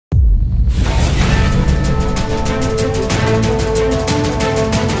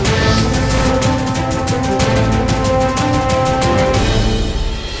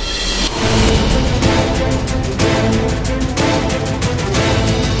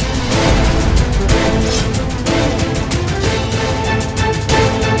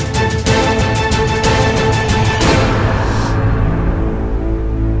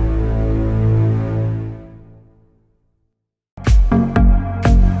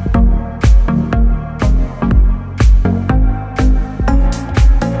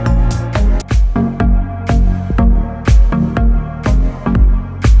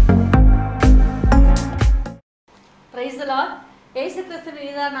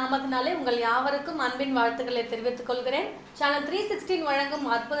நாமத்தினாலே உங்கள் யாவருக்கும் அன்பின் வாழ்த்துக்களை தெரிவித்துக் கொள்கிறேன். சேனல் 316 வழங்கும்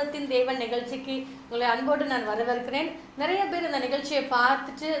அற்புதத்தின் தேவன் நிகழ்ச்சிக்கு உங்களை அன்போடு நான் வரவேற்கிறேன். நிறைய பேர் இந்த நிகழ்ச்சியை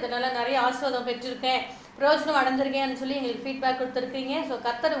பார்த்துட்டு இதனால நிறைய ஆசீர்வாதம் பெற்றிருக்கேன், பிரயோஜனம் அடைஞ்சிருக்கேன்னு சொல்லி எங்களுக்கு ஃபீட்பேக் கொடுத்துருக்கீங்க. ஸோ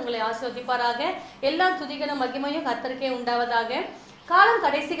கர்த்தர் உங்களை ஆசீர்வதிப்பாராக. எல்லா துதிகளும் மகிமையும் கர்த்தருக்கே உண்டாவதாக. காலம்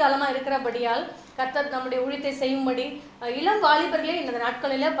கடைசி காலமா இருக்கிறபடியால் கர்த்தர் நம்முடைய ஊழியத்தை செய்யும்படி இளம் வாலிபர்களே இந்த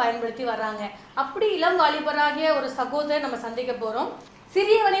நாட்களில பயன்படுத்தி வர்றாங்க. அப்படி இளம் வாலிபராகிய ஒரு சகோதரர் நம்ம சந்திக்க போறோம்.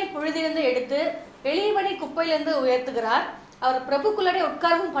 சிறியவனை புழுதிலிருந்து எடுத்து எளியவனை குப்பையிலிருந்து உயர்த்துகிறார், அவர் பிரபுக்குள்ளே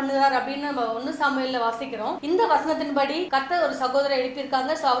உட்கார்வும் பண்ணுகிறார் அப்படின்னு நம்ம 1 சாமுவேல்ல வாசிக்கிறோம். இந்த வசனத்தின்படி கர்த்தர் ஒரு சகோதரர்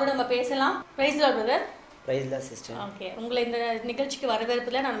எழுப்பியிருக்காங்க. ஸோ அவரோட நம்ம பேசலாம். Price Lord brother. ஓகே, உங்களை இந்த நிகழ்ச்சிக்கு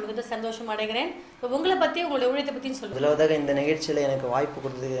வரவேற்பதில் நான் மிகுந்த சந்தோஷம் அடைகிறேன். உங்களை பற்றி உங்களுடைய ஊழியத்தை பற்றி சொல்லுங்கள். முதலாவதாக இந்த நிகழ்ச்சியில் எனக்கு வாய்ப்பு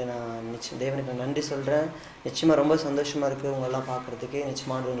கொடுத்ததுக்கு நான் தேவனுக்கு நன்றி சொல்கிறேன். நிச்சயமாக ரொம்ப சந்தோஷமாக இருக்குது உங்களெல்லாம் பார்க்குறதுக்கு.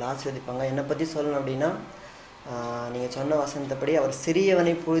 நிச்சயமாக உங்களை ஆசீர்வதிப்பாங்க. என்னை பற்றி சொல்லணும் அப்படின்னா, நீங்கள் சொன்ன வசனத்தைப்படி அவர்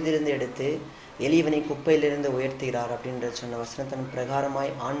சிறியவனை புழுதிலிருந்து எடுத்து எளியவனை குப்பையிலிருந்து உயர்த்துகிறார் அப்படின்ற சொன்ன வசனத்தின்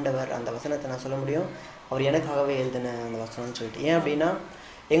பிரகாரமாய் ஆண்டவர் அந்த வசனத்தை நான் சொல்ல முடியும். அவர் எனக்காகவே எழுதின அந்த வசனம்னு சொல்லிட்டு. ஏன் அப்படின்னா,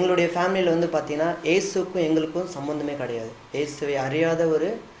 எங்களுடைய ஃபேமிலியில் வந்து பார்த்தீங்கன்னா இயேசுக்கும் எங்களுக்கும் சம்மந்தமே கிடையாது. இயேசுவை அறியாத ஒரு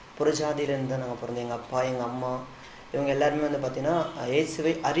புறஜாதியிலேருந்து தான் நாங்கள் பிறந்தோம். எங்கள் அப்பா, எங்கள் அம்மா, இவங்க எல்லாருமே வந்து பார்த்தீங்கன்னா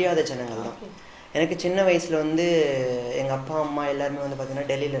இயேசுவை அறியாத ஜனங்கள் தான். எனக்கு சின்ன வயசில் வந்து எங்கள் அப்பா அம்மா எல்லாருமே வந்து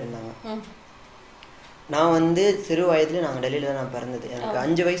பார்த்தீங்கன்னா டெல்லியில் இருந்தாங்க. நான் வந்து சிறு வயதுலேயே நாங்கள் டெல்லியில் தான் நான் பிறந்தது. எனக்கு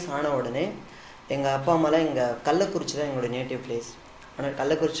 5 வயசு ஆன உடனே எங்கள் அப்பா அம்மாலாம் எங்கள் கள்ளக்குறிச்சி தான் எங்களோட நேட்டிவ் பிளேஸ். ஆனால்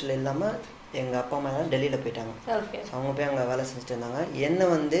கள்ளக்குறிச்சியில் இல்லாமல் எங்கள் அப்பா அம்மா எல்லாம் டெல்லியில் போயிட்டாங்க. ஸோ அவங்க போய் அங்கே வேலை செஞ்சுட்டு இருந்தாங்க. என்னை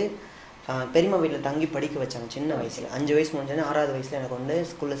வந்து பெரியம்மா வீட்டில் தங்கி படிக்க வச்சாங்க சின்ன வயசில். 5 வயசு முடிஞ்சோன்னே 6வது வயசில் எனக்கு வந்து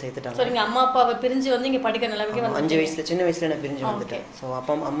ஸ்கூலில் சேர்த்துட்டாங்க. அம்மா அப்பாவை பிரிஞ்சு வந்து இங்கே படிக்க நிலைமைக்கு 5 வயசில் சின்ன வயசில் எனக்கு பிரிஞ்சு வந்துட்டேன். ஸோ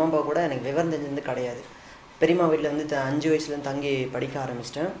அம்மா அப்பா கூட எனக்கு விவரம் தெரிஞ்சது கிடையாது. பெரியம்மா வீட்டில் வந்து 5 வயசுலேருந்து தங்கி படிக்க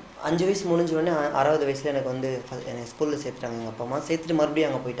ஆரம்பிச்சிட்டேன். 5 வயசு முடிஞ்ச உடனே 6வது வயசில் எனக்கு வந்து என்னை ஸ்கூலில் சேர்த்துட்டாங்க. எங்கள் அப்பா அம்மா சேர்த்துட்டு மறுபடியும்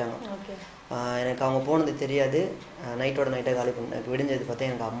அங்கே போயிட்டாங்க. எனக்கு அவங்க போனது தெரியாது. நைட்டோட நைட்டாக காலி பண்ண எனக்கு விடிஞ்சது பார்த்தா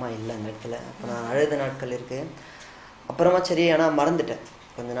எங்கள் அம்மா இல்லை அந்த இடத்துல. அப்போ நான் அழுத நாட்கள் இருக்குது. அப்புறமா சரி, ஆனால் மறந்துட்டேன்.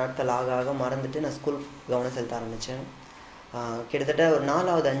 கொஞ்சம் நாட்கள் ஆக ஆக மறந்துட்டு நான் ஸ்கூல் கவனம் செலுத்த ஆரம்பித்தேன். கிட்டத்தட்ட ஒரு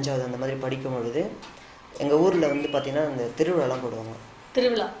 4வது 5வது அந்த மாதிரி படிக்கும் பொழுது எங்கள் ஊரில் வந்து பார்த்திங்கன்னா இந்த திருவிழாலாம் போடுவாங்க.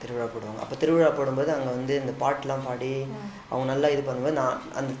 திருவிழா போடுவாங்க. அப்போ திருவிழா போடும்போது அங்கே வந்து இந்த பாட்டெலாம் பாடி அவங்க நல்லா இது பண்ணும்போது நான்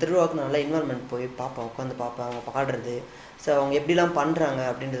அந்த திருவிழாவுக்கு நல்லா இன்வால்மெண்ட் போய் பார்ப்பேன், உட்காந்து பார்ப்பேன் அவங்க பாடுறது. ஸோ அவங்க எப்படிலாம் பண்ணுறாங்க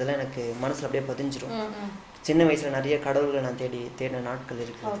அப்படின்றதெல்லாம் எனக்கு மனசில் அப்படியே பதிஞ்சிடும். சின்ன வயசில் நிறைய கடவுள்களை நான் தேடின நாட்கள்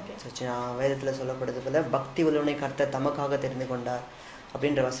இருக்குது. ஸோ நான் வேதத்தில் சொல்லப்படுறது போல பக்தி உள்ளவனை கர்த்தர் தமக்காக தெரிந்து கொண்டார்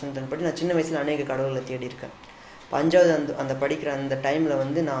அப்படின்ற வசனத்தின்படி நான் சின்ன வயசில் அநேக கடவுள்களை தேடி இருக்கேன். 5வது அந்த படிக்கிற அந்த டைமில்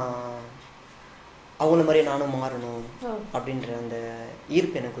வந்து நான் அவங்கள மாதிரியே நானும் மாறணும் அப்படின்ற அந்த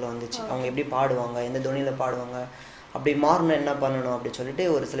ஈர்ப்பு எனக்குள்ளே வந்துச்சு. அவங்க எப்படி பாடுவாங்க, எந்த துணியில் பாடுவாங்க, அப்படி மாறணும் என்ன பண்ணணும் அப்படின்னு சொல்லிட்டு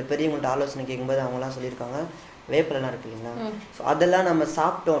ஒரு சில பெரியவங்கள்ட்ட ஆலோசனை கேட்கும்போது அவங்களாம் சொல்லியிருக்காங்க, வேப்பிலலாம் இருக்கு இல்லைங்களா, ஸோ அதெல்லாம் நம்ம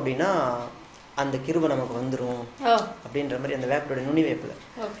சாப்பிட்டோம் அப்படின்னா அந்த கிருபை நமக்கு வந்துடும் அப்படின்ற மாதிரி. அந்த வேப்பிலோட நுனி வேப்பில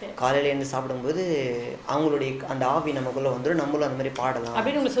காலையில இருந்து சாப்பிடும்போது அவங்களுடைய அந்த ஆவி நமக்குள்ளே வந்துடும், நம்மளும் அந்த மாதிரி பாடலாம்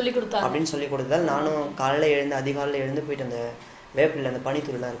அப்படின்னு சொல்லி கொடுத்தால் நானும் காலையில் எழுந்து அதிகாலையில் எழுந்து போயிட்டு அந்த வேப்பில அந்த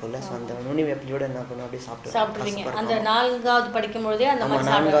பனித்தூள்லாம் இருக்கும்ல, ஸோ அந்த நுனி வேப்பிலையோட என்ன பண்ணும் அப்படியே சாப்பிட்டு அந்த 4வது படிக்கும்போதே அந்த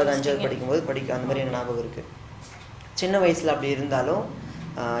 4வது 5வது படிக்கும்போது அந்த மாதிரி எனக்கு ஞாபகம் இருக்குது. சின்ன வயசில் அப்படி இருந்தாலும்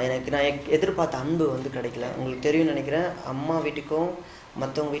எனக்கு நான் எதிர்பார்த்த அன்பு வந்து கிடைக்கல. உங்களுக்கு தெரியும்னு நினைக்கிறேன், அம்மா வீட்டுக்கும்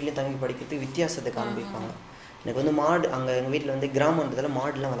மற்றவங்க வீட்லேயும் தங்கி படிக்கிறதுக்கு வித்தியாசத்தை காண்பிப்பாங்க. எனக்கு வந்து மாடு அங்கே எங்கள் வீட்டில் வந்து கிராமன்றதால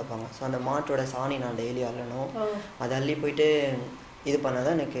மாடுலாம் வளர்ப்பாங்க. ஸோ அந்த மாட்டோட சாணி நான் டெய்லி அள்ளணும், அதை அள்ளி போயிட்டு இது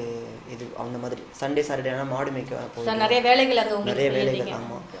பண்ணாதான் எனக்கு இது அந்த மாதிரி. சண்டே சாட்டர்டே ஆனால் மாடு மேய்க்க நிறைய வேலைகள்.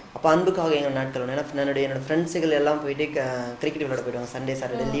 ஆமாம். அப்போ அன்புக்காக எங்கள் நாட்கள் ஒன்று. ஏன்னா என்னோட ஃப்ரெண்ட்ஸுகள் எல்லாம் போயிட்டு கிரிக்கெட் விளையாட போயிடுவாங்க சண்டே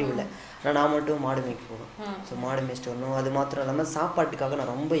சாட்டர்டே லீவில். ஆனால் நான் மட்டும் மாடு மேய்க்க போவேன். ஸோ மாடு மேய்ச்சிட்டு வரணும். அது மாத்திரம் இல்லாமல் சாப்பாட்டுக்காக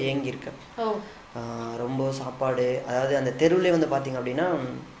நான் ரொம்ப ஏங்கியிருக்கேன். ரொம்ப சாப்பாடு, அதாவது அந்த தெருவிலே வந்து பார்த்தீங்க அப்படின்னா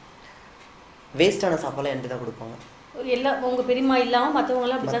வேஸ்டான சாப்பாடுலாம் என்கிட்ட தான் கொடுப்பாங்க. எல்லாம் உங்கள் பெரியம்மா இல்லாமல்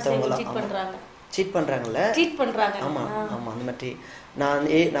மற்றவங்களாம் சீட் பண்ணுறாங்கல்ல. ஆமாம் அந்த மாதிரி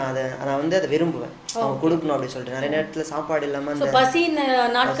நான் வந்து அதை விரும்புவேன், அவங்க கொடுக்கணும் அப்படின்னு சொல்லிட்டு. நிறைய நேரத்தில் சாப்பாடு இல்லாமல் பசி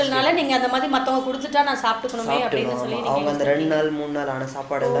நாட்கள்னால நீங்கள் அந்த மாதிரி மற்றவங்க கொடுத்துட்டா நான் சாப்பிட்டுக்கணுமே அப்படின்னு சொல்லி அவங்க அந்த 2 நாள் 3 நாள் ஆன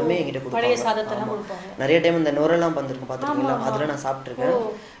சாப்பாடு எல்லாமே எங்கிட்ட கொடுப்பாங்க. நிறைய டைம் இந்த நுரெல்லாம் வந்துருக்கும் பார்த்துருக்கீங்களா, அதெல்லாம் நான் சாப்பிட்ருக்கேன்.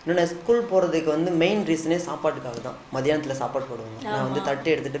 இன்னொன்று ஸ்கூல் போகிறதுக்கு வந்து மெயின் ரீசனே சாப்பாட்டுக்காக தான். மதியானத்தில் சாப்பாடு போடுவாங்க, நான் வந்து தட்டு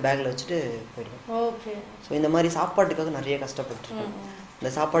எடுத்துகிட்டு பேக்கில் வச்சுட்டு போயிடுவேன். ஸோ இந்த மாதிரி சாப்பாட்டுக்காக நிறைய கஷ்டப்பட்டுருக்கேன்.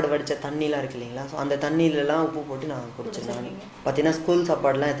 இந்த சாப்பாடு வடித்த தண்ணிலாம் இருக்கு இல்லைங்களா, ஸோ அந்த தண்ணியிலலாம் உப்பு போட்டு நான் குடிச்சிருந்தேன். பார்த்தீங்கன்னா ஸ்கூல்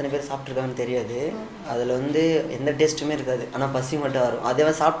சாப்பாடுலாம் எத்தனை பேர் சாப்பிட்ருக்காங்கன்னு தெரியாது. அதில் வந்து எந்த டேஸ்ட்டுமே இருக்காது, ஆனால் பசி மட்டும் வரும். அதை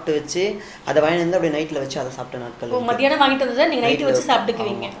சாப்பிட்டு வச்சு அதை வாங்கி வந்து அப்படியே நைட்டில் வச்சு அதை சாப்பிட்ட நாட்கள். மத்தியானம் வாங்கிட்டு வந்ததை நீங்கள் நைட்டு வச்சு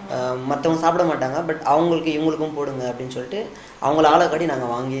சாப்பிட்டுக்குவீங்க. மற்றவங்க சாப்பிட மாட்டாங்க, பட் அவங்களுக்கு இவங்களுக்கும் போடுங்க அப்படின்னு சொல்லிட்டு அவங்கள ஆளைக்காட்டி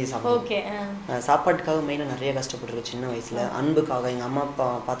நாங்கள் வாங்கி சாப்பிடுவோம். சாப்பாட்டுக்காக மெயினாக நிறைய கஷ்டப்பட்டுருக்கோம் சின்ன வயசில். அன்புக்காக எங்கள் அம்மா அப்பா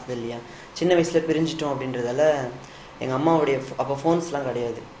பார்த்தது இல்லையா, சின்ன வயசில் பிரிஞ்சிட்டோம் அப்படின்றதால எங்கள் அம்மாவுடைய அப்போ ஃபோன்ஸ்லாம்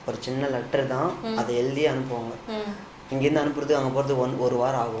கிடையாது, ஒரு சின்ன லெட்டர் தான், அதை எழுதி அனுப்புவாங்க. இங்கேருந்து அனுப்புறது அங்கே போகிறது ஒரு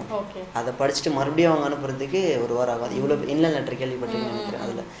வாரம் ஆகும். அதை படிச்சுட்டு மறுபடியும் அவங்க அனுப்புறதுக்கு ஒரு வாரம் ஆகாது. இவ்வளோ இன்லைன் லெட்டர் கேள்விப்பட்டிருக்கேன் நினைக்கிறேன்.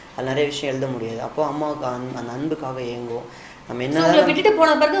 அதில் நிறைய விஷயம் எழுத முடியாது. அப்போ அம்மாவுக்கு அந்த அன்புக்காக ஏங்குவோம். நம்ம என்ன விட்டுட்டு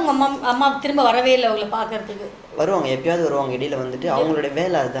போன பிறகு உங்க அம்மா திரும்ப வரவே இல்லை உங்களை பார்க்கறதுக்கு? வருவாங்க, எப்பயாவது வருவாங்க. இடையில வந்துட்டு அவங்களுடைய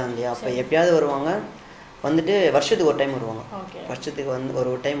வேலை அதுதான் இல்லையா, அப்போ எப்பயாவது வருவாங்க. வந்துட்டு வருஷத்துக்கு ஒரு டைம் வருவாங்க. வருஷத்துக்கு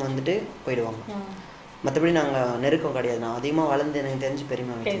ஒரு டைம் வந்துட்டு போயிடுவாங்க. மற்றபடி நாங்கள் நெருக்கம் கிடையாது. நான் அதிகமாக வளர்ந்து எனக்கு தெரிஞ்சு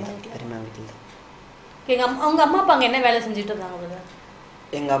பெரியம்மா வீட்டில் தான். அவங்க அம்மா அப்பா அங்கே என்ன வேலை செஞ்சுட்டு இருந்தாங்க?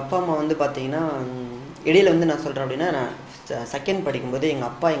 எங்கள் அப்பா அம்மா வந்து பார்த்தீங்கன்னா இடையில வந்து நான் சொல்கிறேன் அப்படின்னா, நான் செகண்ட் படிக்கும்போது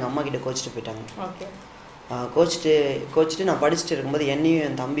எங்கள் அப்பா எங்கள் அம்மா கிட்ட கோச்சிட்டு போயிட்டாங்க. கோச்சிட்டு நான் படிச்சுட்டு இருக்கும்போது என்னையும்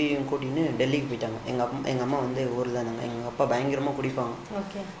என் தம்பியும் கூட்டின்னு டெல்லிக்கு போயிட்டாங்க. எங்கள் அம்மா வந்து ஊரில் தான் இருந்தாங்க. எங்கள் அப்பா பயங்கரமாக குடிப்பாங்க.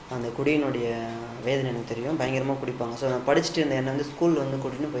 அந்த குடியினுடைய வேதனை எனக்கு தெரியும், பயங்கரமாக குடிப்பாங்க. ஸோ நான் படிச்சுட்டு இருந்த என்னை வந்து ஸ்கூலில் வந்து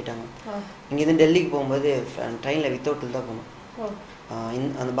கூட்டின்னு போயிட்டாங்க. இங்கேருந்து டெல்லிக்கு போகும்போது ட்ரெயினில் வித்தவுட்டில் தான் போகணும்.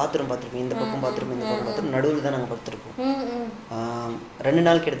 அந்த பாத்ரூம் பார்த்துருக்கோம், இந்த பக்கம் பாத்ரூம் இந்த பக்கம் பாத்ரூம், நடுவில் தான் நாங்கள் படுத்துருக்கோம். 2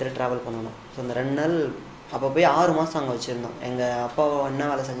 நாள் கிட்டத்தட்ட ட்ராவல் பண்ணணும். ஸோ அந்த 2 நாள் அப்போ போய் 6 மாதம் அங்கே வச்சுருந்தோம். எங்கள் அப்பா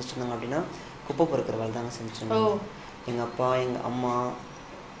என்ன வேலை செஞ்சுட்டு இருந்தாங்க அப்படின்னா, குப்பை பொறுக்கிற வேலை தாங்க செஞ்சுருந்தாங்க. எங்கள் அப்பா, எங்கள் அம்மா,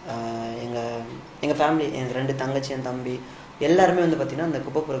 எங்கள் ஃபேமிலி, எனக்கு 2 தங்கச்சி, என் தம்பி எல்லாருமே வந்து பார்த்தீங்கன்னா அந்த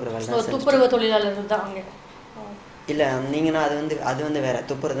குப்பை பொறுக்கிற வேலை தான். துப்புரவு தொழிலாளர் தான் அவங்க? இல்லை, நீங்கன்னா அது வந்து வேற.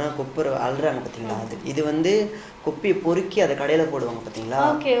 துப்புறதுனா குப்பை அழுறாங்க பார்த்தீங்களா, அது. இது வந்து குப்பையை பொறுக்கி அதை கடையில் போடுவாங்க பார்த்தீங்களா,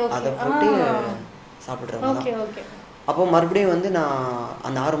 அதை போட்டு சாப்பிட்றவங்க. அப்போ மறுபடியும் வந்து நான்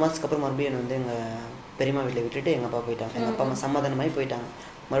அந்த 6 மாதத்துக்கு அப்புறம் மறுபடியும் என்னை வந்து எங்கள் பெரியம்மா வீட்டில் விட்டுட்டு எங்கள் அப்பா போயிட்டாங்க. எங்கள் அப்பா அம்மா சமாதானமாகி போயிட்டாங்க.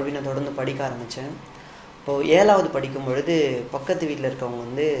 மறுபடியும் நான் தொடர்ந்து படிக்க ஆரம்பித்தேன். இப்போது 7வது படிக்கும் பொழுது பக்கத்து வீட்டில் இருக்கவங்க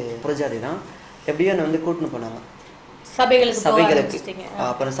வந்து புரஜாதி தான், எப்படியோ என்னை வந்து கூட்டின்னு போனாங்க சபைகளுக்கு.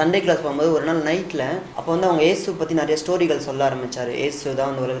 அப்புறம் சண்டே கிளாஸ் போகும்போது ஒரு நாள் நைட்டில் அப்போ வந்து அவங்க இயேசு பற்றி நிறைய ஸ்டோரிகள் சொல்ல ஆரம்பித்தார். இயேசு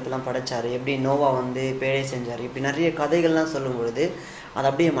தான் அந்த உலகத்தெல்லாம் படைச்சார், எப்படி நோவா வந்து பேழை செஞ்சார், இப்படி நிறைய கதைகள்லாம் சொல்லும் பொழுது அது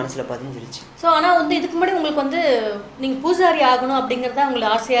அப்படியே மனசில் பதிஞ்சிருச்சு. ஸோ ஆனால் வந்து இதுக்கு முன்னாடி உங்களுக்கு வந்து நீங்கள் பூசாரி ஆகணும் அப்படிங்கிறதா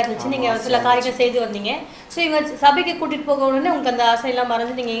உங்களுக்கு ஆசையாக இருந்துச்சு, நீங்கள் சில காரியங்கள் செய்து வந்தீங்க. ஸோ இவங்க சபைக்கு கூட்டிகிட்டு போக உடனே உங்களுக்கு அந்த ஆசையெல்லாம்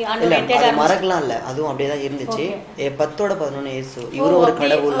மறந்து நீங்கள் மறக்கலாம் இல்லை, அதுவும் அப்படியே தான் இருந்துச்சு. 10ஓட 11 இயேசு இவரு ஒரு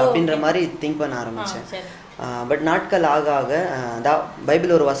கடவுள் அப்படின்ற மாதிரி திங்க் பண்ண ஆரம்பித்தேன். பட் நாட்கள் ஆக ஆக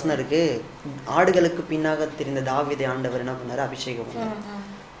பைபிள் ஒரு வசனம் இருக்குது, ஆடுகளுக்கு பின்னாக தெரிந்த தாவீதை ஆண்டவர் என்ன பண்ணார், அபிஷேகம் பண்ணார்.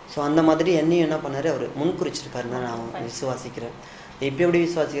 ஸோ அந்த மாதிரி என்னையும் என்ன பண்ணார், அவர் முன்குறிச்சிருக்காருன்னு நான் விசுவாசிக்கிறேன். இப்போ எப்படி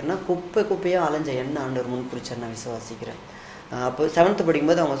விசுவாசிக்கிறேன்னா, குப்பையாக அலைஞ்ச என்ன ஆண்டவர் முன்குறிச்சார் நான் விசுவாசிக்கிறேன். அப்போ 7th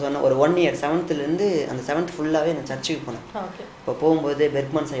படிக்கும்போது அவங்க சொன்ன ஒரு 1 இயர் 7th அந்த 7th ஃபுல்லாகவே நான் சர்ச்சுக்கு போனேன். இப்போ போகும்போது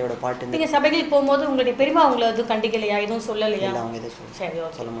பெர்க்மன் சாயோட பாட்டு. நீங்கள் சபைகளுக்கு போகும்போது உங்களுடைய பெரியமா அவங்கள எதுவும் கண்டிக்கலையா, எதுவும் சொல்லலையா? இல்லை, அவங்க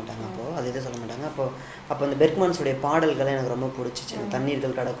எதுவும் சொல்ல மாட்டாங்க. அப்போது அது எதுவும் சொல்ல மாட்டாங்க. அப்போ அந்த பெர்க்மன்ஸுடைய பாடல்களை எனக்கு ரொம்ப பிடிச்சிச்சு.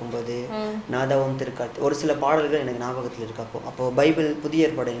 தண்ணீர்கள் கடக்கும்போது, நாதாவும் திருக்காட்டு, ஒரு சில பாடல்கள் எனக்கு ஞாபகத்தில் இருக்கு. அப்போது பைபிள் புதிய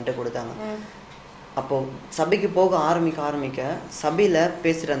ஏற்பாடு என்கிட்ட கொடுத்தாங்க. அப்போது சபைக்கு போக ஆரம்பிக்க சபையில்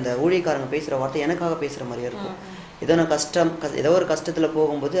பேசுகிற அந்த ஊழியக்காரங்க பேசுகிற வார்த்தை எனக்காக பேசுகிற மாதிரியே இருக்கும். ஏதோ ஒரு கஷ்டத்தில்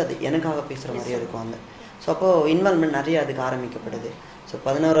போகும்போது அது எனக்காக பேசுகிற மாதிரியே இருக்கும் அந்த. ஸோ அப்போது இன்வால்மெண்ட் நிறைய அதுக்கு ஆரம்பிக்கப்படுது. ஸோ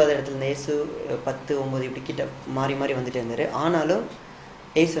 11வது இடத்துல இந்த இயேசு 10, 9 இப்படி கிட்ட மாறி வந்துட்டே இருந்தார். ஆனாலும்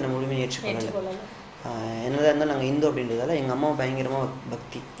இயேசு நம்ம முழுமையை ஏற்றுக்கொள்ளலை. என்னதான் இருந்தாலும் நாங்கள் இந்து அப்படின்றதால எங்கள் அம்மா பயங்கரமாக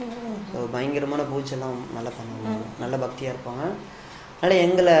பக்தி, ஸோ பயங்கரமான பூஜைலாம் நல்லா பண்ணுவாங்க, நல்ல பக்தியாக இருப்பாங்க. அதனால்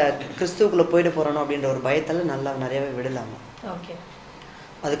எங்களை கிறிஸ்துவுக்குள்ளே போயிட்டு போகிறோம் அப்படின்ற ஒரு பயத்தில் நல்லா நிறையாவே விடலாங்க.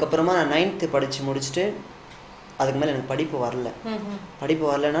 அதுக்கப்புறமா நான் 9th படித்து முடிச்சுட்டு அதுக்கு மேலே எனக்கு படிப்பு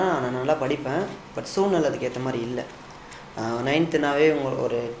வரலன்னா நான் நல்லா படிப்பேன். பட் சூழ்நிலை அதுக்கு ஏற்ற மாதிரி இல்லை. 9th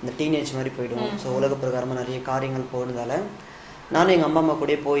ஒரு இந்த டீனேஜ் மாதிரி போயிடுவோம். ஸோ உலக பிரகாரமாக நிறைய காரியங்கள் போனதால நானும் எங்கள் அம்மா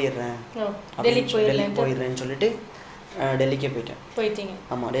கூடயே போயிடுறேன் போயிடுறேன்னு சொல்லிட்டு டெல்லிக்கே போயிட்டேன்.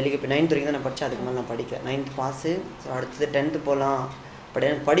 ஆமாம், டெல்லிக்கு போய் 9th வரைக்கும் தான் நான் படித்தேன். அதுக்கு மேலே நான் படிக்கல. 9th pass. ஸோ அடுத்தது 10th போகலாம், பட்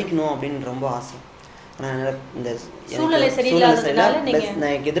எனக்கு படிக்கணும் அப்படின்னு ரொம்ப ஆசை. ஆனால் இந்த சூழ்நிலை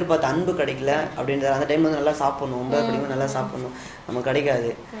நான் எதிர்பார்த்த அன்பு கிடைக்கல அப்படின்ற அந்த டைம் வந்து நல்லா சாப்பிடணும், 9th படிக்கும் நல்லா சாப்பிடணும், நமக்கு கிடைக்காது.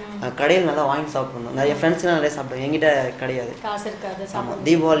 கடையில் நல்லா வாங்கி சாப்பிடணும், நிறைய ஃப்ரெண்ட்ஸ்லாம் நிறைய சாப்பிடுவோம், என்கிட்ட கிடையாது. ஆமாம்,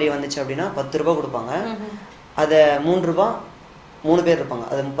 தீபாவளி வந்துச்சு அப்படின்னா 10 ரூபா கொடுப்பாங்க, அதை 3 ரூபா 3 பேர் இருப்பாங்க,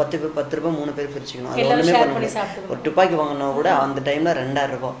 அது 10 ரூபா 3 பேர் பிரிச்சுக்கணும். அது ஒன்றுமே பண்ண முடியாது. ஒரு துப்பாக்கி வாங்கினா கூட அந்த டைமில்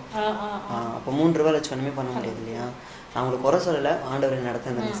 2000 ரூபா. அப்போ 3 ரூபா வச்சு ஒன்றுமே பண்ண முடியாது இல்லையா. நான் அவங்களுக்கு குறை சொல்லலை, ஆண்டவரை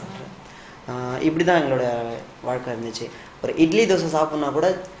நடத்த சொல்கிறேன். இப்படி தான் எங்களோட வாழ்க்கை இருந்துச்சு. ஒரு இட்லி தோசை சாப்பிட்னா கூட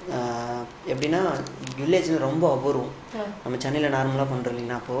எப்படின்னா வில்லேஜில் ரொம்ப அபூர்வம். நம்ம சென்னையில் நார்மலாக பண்ணுறோம்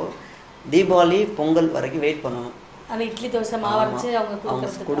இல்லைங்கன்னா, அப்போது தீபாவளி பொங்கல் வரைக்கும் வெயிட் பண்ணணும். அந்த இட்லி தோசை மாவு அரைச்சு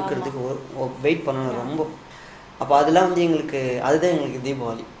அவங்க கொடுக்கறதுக்கு வெயிட் பண்ணணும் ரொம்ப. அப்போ அதெல்லாம் வந்து எங்களுக்கு அதுதான் எங்களுக்கு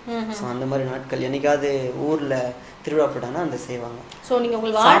தீபாவளி. ஸோ அந்த மாதிரி நாட்கள் என்னைக்காவது ஊரில் திருவிழா போட்டாங்கன்னா அந்த செய்வாங்க. ஸோ நீங்கள்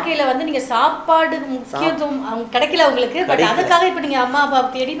உங்கள் வாழ்க்கையில் வந்து நீங்கள் சாப்பாடு முக்கியத்துவம் அவங்க கிடைக்கல உங்களுக்கு, பட் அதுக்காக இப்போ நீங்கள் அம்மா அப்பா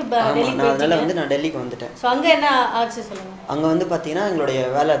தேடி இப்போ டெல்லிக்கு அதனால வந்து நான் டெல்லிக்கு வந்துட்டேன். ஸோ அங்கே என்ன ஆச்சு சொல்லுங்கள். அங்கே வந்து பார்த்தீங்கன்னா எங்களுடைய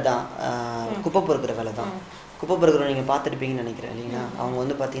வேலை தான் குப்பை பொறுக்கிற வேலை தான். குப்பை பொறுக்கிறவங்க நீங்கள் பார்த்துருப்பீங்கன்னு நினைக்கிறேன் இல்லைங்களா. அவங்க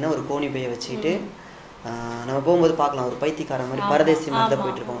வந்து பார்த்தீங்கன்னா ஒரு கோணி பையை வச்சுக்கிட்டு நம்ம போகும்போது பார்க்கலாம் ஒரு பைத்தியக்கார மாதிரி பரதேசி மாதிரி தான்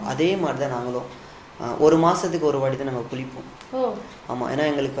போயிட்டு இருப்போம். அதே மாதிரி தான் நாங்களும் ஒரு மாதத்துக்கு ஒரு வாட்டி தான் நாங்கள் குளிப்போம். ஆமாம், ஏன்னா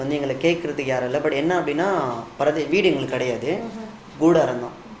எங்களுக்கு வந்து எங்களை கேட்குறதுக்கு யாரும் இல்லை. பட் என்ன அப்படின்னா வீடு எங்களுக்கு கிடையாது, கூடாரம்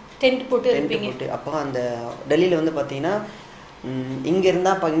தான், டென்ட் போட்டு. அப்போ அந்த டெல்லியில் வந்து பார்த்தீங்கன்னா இங்கே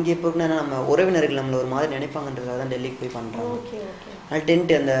இருந்தால் இப்போ இங்கே போக்குன்னா நம்ம உறவினர்கள் நம்மளை ஒரு மாதிரி நினைப்பாங்கன்றதுக்காக தான் டெல்லிக்கு போய் பண்ணுறாங்க. அதனால்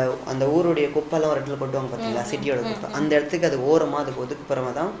டென்ட் அந்த ஊருடைய குப்பைலாம் ஒரு இடத்துல கொட்டுவாங்க பார்த்தீங்களா, சிட்டியோட குப்பை, அந்த இடத்துக்கு அது ஓரமாக அதுக்கு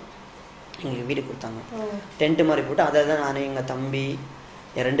ஒதுக்குப்புறமா தான் எங்களுக்கு வீடு கொடுத்தாங்க. டென்ட்டு மாதிரி போட்டு அதை தான் நான் எங்கள் தம்பி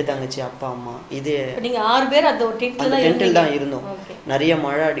என் 2 தங்கச்சி அப்பா அம்மா இது நீங்கள் 6 பேர் அந்த டென்ட்டில் தான் இருந்தோம். நிறைய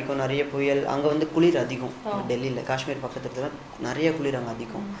மழை அடிக்கும், நிறைய புயல், அங்கே வந்து குளிர் அதிகம். டெல்லியில் காஷ்மீர் பக்கத்துல நிறைய குளிர் அங்கே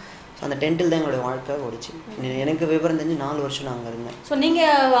அதிகம். ஸோ அந்த டென்ட்டில் தான் எங்களோட வாழ்க்கை ஓடிச்சு. எனக்கு விவரம் தெரிஞ்சு 4 வருஷம் நான் அங்கே இருந்தேன். ஸோ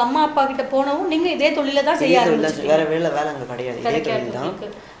நீங்கள் அம்மா அப்பா கிட்ட போனவும் நீங்கள் இதே தொழில தான் செய்ய வேற வேலை அங்கே கிடையாது, இதே தொழில் தான்.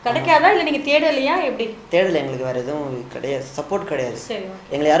 கிடைக்காதா இல்லை நீங்கள் தேடலையா எப்படி? தேடலை, எங்களுக்கு வேறு எதுவும் கிடையாது, சப்போர்ட் கிடையாது.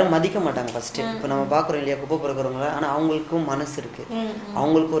 எங்களை யாரும் மதிக்க மாட்டாங்க ஃபஸ்ட்டு. இப்போ நம்ம பார்க்குறோம் இல்லையா குப்பை பொறுக்கிறவங்கள, ஆனால் அவங்களுக்கும் மனசு இருக்குது,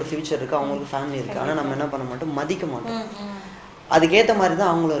 அவங்களுக்கும் ஒரு ஃப்யூச்சர் இருக்குது, அவங்களுக்கு ஃபேமிலி இருக்குது. ஆனால் நம்ம என்ன பண்ண மாட்டோம், மதிக்க மாட்டோம். அதுக்கேற்ற மாதிரி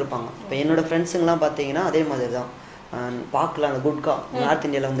தான் அவங்களும் இருப்பாங்க. இப்போ என்னோடய ஃப்ரெண்ட்ஸுங்கெலாம் பார்த்தீங்கன்னா அதே மாதிரி தான். பார்க்கலாம் அந்த குட்கா நார்த்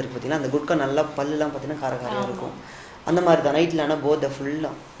இந்தியாவில் வந்துருக்கு பார்த்தீங்கன்னா, அந்த குட்கா நல்லா பல்லுலாம் பார்த்தீங்கன்னா காரக்காரியாக இருக்கும். அந்த மாதிரி தான் நைட்டில் ஆனால் போதை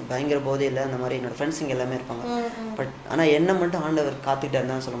ஃபுல்லாக பயங்கர போதையில் அந்த மாதிரி என்னோடய ஃப்ரெண்ட்ஸுங்க எல்லாமே இருப்பாங்க. பட் ஆனால் என்ன மட்டும் ஆண்டவர் காத்துக்கிட்டாரு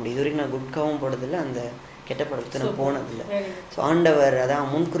தான் சொல்ல முடியும். இது வரைக்கும் நான் குட்காவும் போடுறதில்லை, அந்த கெட்ட படத்தை நான் போனதில்லை. ஸோ ஆண்டவர்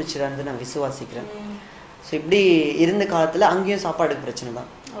அதான் முன்குறிச்சிடான்னு நான் விசுவாசிக்கிறேன். ஸோ இப்படி இருந்த காலத்தில் அங்கேயும் சாப்பாடுக்கு பிரச்சனை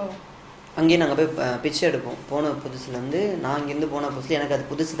தான். அங்கேயும் நாங்கள் போய் பிச்சை எடுப்போம். போன புதுசுலேருந்து நான் இங்கேருந்து போன புதுசில் எனக்கு அது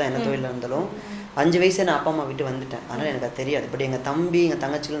புதுசு தான், என்ன தொழில் இருந்தாலும் 5 வயசே நான் அப்பா அம்மா விட்டு வந்துட்டேன். அதனால் எனக்கு அது தெரியாது. பட் எங்கள் தம்பி எங்கள்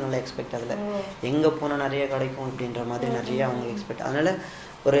தங்கச்சிகளும் நல்லா எக்ஸ்பெக்ட் அதில் எங்கே போனால் நிறைய கிடைக்கும் அப்படின்ற மாதிரி நிறைய அவங்க எக்ஸ்பெக்ட். அதனால்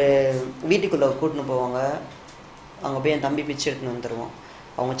ஒரு வீட்டுக்குள்ளே கூட்டின்னு போவாங்க, அங்கே போய் என் தம்பி பிச்சை எடுத்துன்னு வந்துடுவோம்.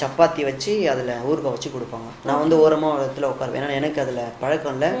 அவங்க சப்பாத்தி வச்சு அதில் ஊறுகாய் வச்சு கொடுப்பாங்க. நான் வந்து ஓரமாக ஒரு இடத்துல உட்காருவேன், ஏன்னா எனக்கு அதில்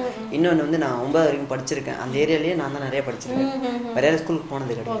பழக்கம் இல்லை. இன்னொன்று வந்து நான் 9 வரைக்கும் படிச்சிருக்கேன், அந்த ஏரியாலேயே நான் தான் நிறைய படிச்சிருக்கேன், வேற ஸ்கூலுக்கு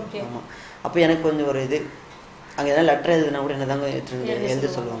போனது கிடையாது. ஆமாம், அப்போ எனக்கு கொஞ்சம் ஒரு இது, அங்கே எதாவது லெட்டர் எழுதுனா கூட என்ன தாங்க எழுத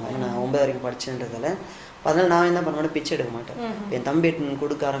சொல்லுவாங்க, ஏன்னா நான் 9 வரைக்கும் படிச்சுன்றதால. அதனால் நான் என்ன பண்ணுவேன், பிச்சை எடுக்க மாட்டேன். என் தம்பி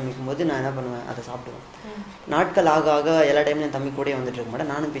கொடுக்க ஆரம்பிக்கும் போது நான் என்ன பண்ணுவேன், அதை சாப்பிடுவேன். நாட்கள் ஆக ஆக எல்லா டைம்லையும் என் தம்பி கூட வந்துட்டு இருக்க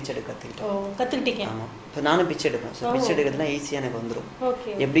மாட்டேன், நானும் பிச்சை எடுக்க கற்றுக்கிட்டேன். ஆமாம், இப்போ நானும் பிச்சை எடுப்பேன். ஸோ பிச்சை எடுக்கிறதுலாம் ஈஸியாக எனக்கு வந்துடும்,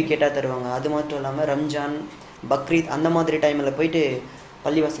 எப்படி கேட்டால் தருவாங்க. அது மட்டும் இல்லாமல் ரம்ஜான் பக்ரீத் அந்த மாதிரி டைமில் போயிட்டு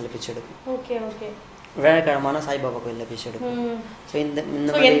பள்ளிவாசலில் பிச்சை எடுப்பேன். வியாழக்கிழமான சாய்பாபா கோயிலில் பிச்சை எடுப்போம். ஸோ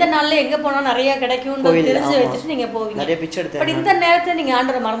எந்த நாள்ல எங்க போனா நிறைய கிடைக்கும் தெரிஞ்சு வச்சுட்டு நீங்க போவீங்க, நிறைய பிச்சை எடுத்து. பட் இந்த நேரத்தில் நீங்க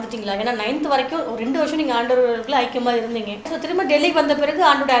ஆண்டரை மறந்துட்டீங்களா? ஏன்னா 9th வரைக்கும் 2 வருஷம் நீங்க ஆண்டவர்களுக்குள்ள ஐக்கியமா இருந்தீங்க. ஸோ திரும்ப டெல்லிக்கு வந்த பிறகு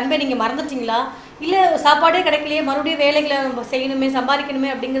ஆண்டோட அன்பை நீங்க மறந்துட்டீங்களா? இல்ல சாப்பாடே கிடைக்கலையே, மறுபடியும் வேலைகளை செய்யணுமே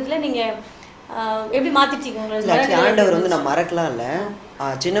சம்பாதிக்கணுமே அப்படிங்கிறதுல நீங்க எப்படி மாத்திட்டீங்க? ஆண்டவர் வந்து நான் மறக்கலாம் இல்லை,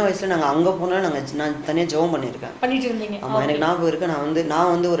 சின்ன வயசுல நாங்கள் அங்கே போனாலும் நான் தனியாக ஜெபம் பண்ணிட்டு இருந்தீங்க. ஆமாம், எனக்கு ஞாபகம் இருக்கு.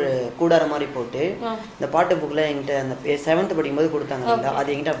 நான் வந்து ஒரு கூடார மாதிரி போட்டு இந்த பாட்டு புக்கில் என்கிட்ட அந்த 7th படிக்கும்போது கொடுத்தாங்க இல்லைங்களா,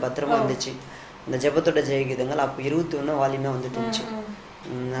 அது என்கிட்ட பத்திரமா இருந்துச்சு. அந்த ஜெபத்தோட ஜெயகீதங்கள் அப்போ 21 வால்யூமே வந்துட்டு இருந்துச்சு.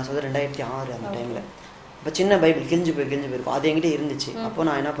 நான் சொல்ல 2006 அந்த டைமில். இப்போ சின்ன பைபிள் கிழிஞ்சு போயிருக்கும், அது என்கிட்ட இருந்துச்சு. அப்போ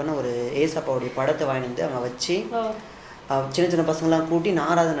நான் என்ன பண்ணேன், ஒரு ஏசப்பாவுடைய படத்தை வாங்கிட்டு வந்து அங்கே வச்சு சின்ன சின்ன பசங்களாம் கூட்டி நான்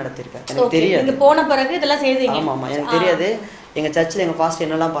ஆராதனை நடத்திருக்கேன். எனக்கு தெரியாது போன பிறகு இதெல்லாம் செய்தீங்க. ஆமாம், எனக்கு தெரியாது. எங்கள் சர்ச்சில் எங்கள் ஃபாஸ்ட்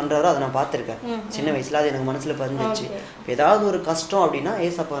என்னெல்லாம் பண்ணுறாரோ அதை நான் பார்த்துருக்கேன் சின்ன வயசில். அது எனக்கு மனசில் பதிஞ்சிச்சு. இப்போ ஏதாவது ஒரு கஷ்டம் அப்படின்னா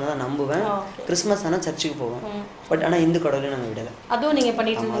ஏசப்பா தான் நம்புவேன். கிறிஸ்மஸ் ஆனால் சர்ச்சுக்கு போவேன். பட் ஆனால் இந்து கடவுளையும் நாங்கள் விடலை. அதுவும் நீங்கள்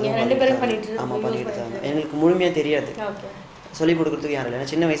பண்ணிட்டு இருந்தீங்க, 2 பேரும் பண்ணிட்டு. ஆமாம், பண்ணிட்டு இருந்தாங்க. எங்களுக்கு முழுமையாக தெரியாது, சொல்லிக் கொடுக்குறதுக்கு யாரும் இல்லை.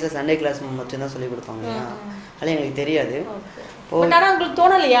 சின்ன வயசில் சண்டே கிளாஸ் மட்டும்தான் சொல்லிக் கொடுப்பாங்க, அதனால் எங்களுக்கு தெரியாது. ஆனால் உங்களுக்கு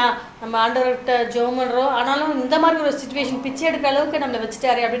தோணலையா, நம்ம ஆண்டவர்கிட்ட ஜெபம் பண்ணுறோம் ஆனாலும் இந்த மாதிரி ஒரு சிச்சுவேஷன் பிச்சை எடுக்கிற அளவுக்கு நம்மளை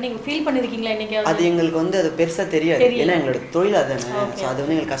வச்சுட்டாரு அப்படின்னு நீங்கள் ஃபீல் பண்ணியிருக்கீங்களா இன்னைக்கு? அது எங்களுக்கு வந்து அது பெருசாக தெரியாது, ஏன்னா எங்களோட தொழில் அதானே. ஸோ அது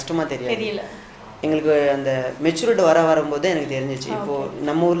வந்து எங்களுக்கு கஷ்டமாக தெரியல. எங்களுக்கு அந்த மெச்சூரிட்டி வரும்போது எனக்கு தெரிஞ்சிச்சு. இப்போது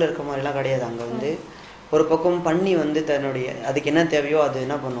நம்ம ஊரில் இருக்க மாதிரிலாம் கிடையாது. அங்கே வந்து ஒரு பக்கம் பண்ணி வந்து தன்னுடைய அதுக்கு என்ன தேவையோ அது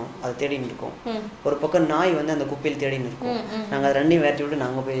என்ன பண்ணும், அதை தேடின்னு இருக்கோம். ஒரு பக்கம் நாய் வந்து அந்த குப்பையில் தேடின்னு இருக்கோம். நாங்கள் அதை 2ஐயும் வேட்டி விட்டு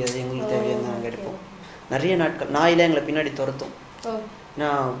நாங்கள் போய் எங்களுக்கு தேவையான நாங்கள் எடுப்போம். நிறைய நாட்கள் நாயில எங்களை பின்னாடி துரத்தும்.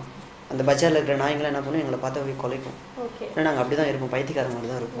 நான் அந்த பஜாரில் இருக்கிற நாய்ங்களாம் என்ன பண்ணும், எங்களை பார்த்தா போய் குலைக்கும். ஏன்னா நாங்கள் அப்படி தான் இருப்போம், பைத்தியக்கார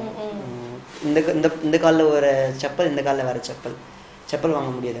மாதிரி தான் இருப்போம். இந்த காலில் ஒரு செப்பல், இந்த காலில் வேறு செப்பல் வாங்க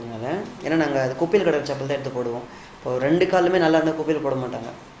முடியாது எங்களால். ஏன்னா நாங்கள் அது குப்பையில் கிடக்கிற செப்பல் தான் எடுத்து போடுவோம். இப்போ 2 காலுமே நல்லா இருந்தால் குப்பையில் போட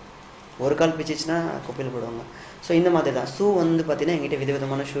மாட்டாங்க, ஒரு கால் பிச்சிச்சுன்னா குப்பையில் போடுவாங்க. ஸோ இந்த மாதிரி தான். ஷூ வந்து பார்த்திங்கன்னா எங்கிட்ட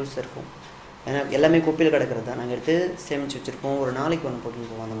விதவிதமான ஷூஸ் இருக்கும். ஏன்னா எல்லாமே குப்பையில் கிடக்கிறது தான், நாங்கள் எடுத்து சேமித்து வச்சுருப்போம். ஒரு நாளைக்கு ஒன்று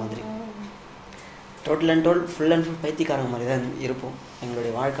போட்டுன்னு போவோம். அந்த மாதிரி டோட்டல் ஃபுல் அண்ட் ஃபுல் பைத்தியக்காரங்க மாதிரி தான் இருப்போம்.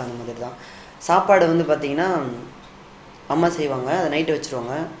 எங்களுடைய வாழ்க்கை அந்த மாதிரி தான். சாப்பாடு வந்து பார்த்திங்கன்னா அம்மா செய்வாங்க, அதை நைட்டு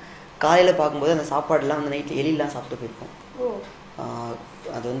வச்சுருவாங்க. காலையில் பார்க்கும்போது அந்த சாப்பாடுலாம் அந்த நைட்டில் எலிலாம் சாப்பிட்டு போயிருக்கோம்.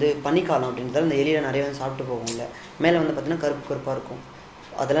 அது வந்து பனிக்காலம் அப்படின்றதால அந்த எலியில் நிறைய வந்து சாப்பிட்டு போவோம்ல. மேலே வந்து பார்த்திங்கன்னா கருப்பாக இருக்கும்.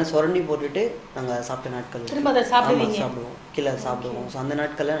 அதெல்லாம் சுரண்டி போட்டுட்டு நாங்கள் சாப்பிட்ட நாட்கள் சாப்பிடுவோம், கீழே சாப்பிடுவோம். ஸோ அந்த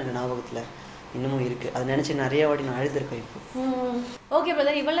நாட்கள்லாம் எனக்கு ஞாபகத்தில் இன்னமும் இருக்குது. அதை நினச்சி நிறைய வாட்டி நான் அழுதுருக்கேன் இப்போ. ஓகே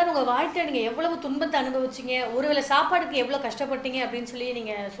பிரதர், இவ்வளோ உங்கள் வாழ்க்கையில் நீங்கள் எவ்வளவு துன்பத்தை அனுபவிச்சிங்க, ஒருவேளை சாப்பாடுக்கு எவ்வளோ கஷ்டப்பட்டீங்க அப்படின்னு சொல்லி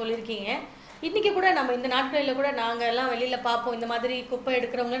நீங்கள் சொல்லியிருக்கீங்க. இன்றைக்கி கூட நம்ம இந்த நாட்களில் கூட நாங்கள் எல்லாம் வெளியில் பார்ப்போம், இந்த மாதிரி குப்பை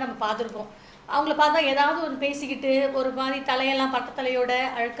எடுக்கிறவங்கள நம்ம பார்த்துருக்கோம். அவங்கள பார்த்தா ஏதாவது ஒன்று பேசிக்கிட்டு ஒரு மாதிரி தலையெல்லாம் பட்டத்தலையோட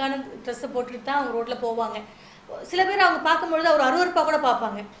அழுக்கான ட்ரெஸ்ஸை போட்டுட்டு தான் அவங்க ரோட்டில் போவாங்க. சில பேர் அவங்க பார்க்கும்பொழுது அவர் அருவருப்பாக கூட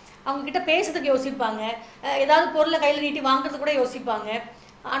பார்ப்பாங்க, அவங்கக்கிட்ட பேசுறதுக்கு யோசிப்பாங்க, ஏதாவது பொருளை கையில் நீட்டி வாங்குறது கூட யோசிப்பாங்க.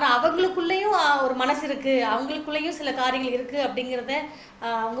 ஆனால் அவங்களுக்குள்ளேயும் ஒரு மனசு இருக்குது, அவங்களுக்குள்ளேயும் சில காரியங்கள் இருக்குது அப்படிங்கிறத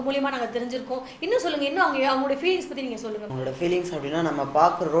அவங்க மூலியமாக நாங்கள் தெரிஞ்சிருக்கோம். இன்னும் சொல்லுங்கள், இன்னும் அவங்களோட ஃபீலிங்ஸ் பற்றி நீங்கள் சொல்லுங்கள். அவங்களோட ஃபீலிங்ஸ் அப்படின்னா நம்ம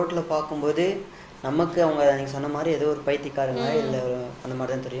பார்க்குற ரோட்டில் பார்க்கும்போது நமக்கு அவங்க நீங்கள் சொன்ன மாதிரி ஏதோ ஒரு பைத்தியக்காரங்க இல்லை ஒரு அந்த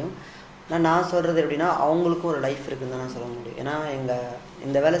மாதிரி தான் தெரியும். நான் சொல்கிறது எப்படின்னா அவங்களுக்கும் ஒரு லைஃப் இருக்குதுன்னு தான் நான் சொல்ல முடியும். ஏன்னா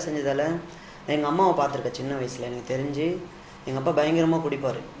இந்த வேலை செஞ்சதால் எங்கள் அம்மாவை பார்த்துருக்கேன் சின்ன வயசில். எனக்கு தெரிஞ்சு எங்கள் அப்பா பயங்கரமாக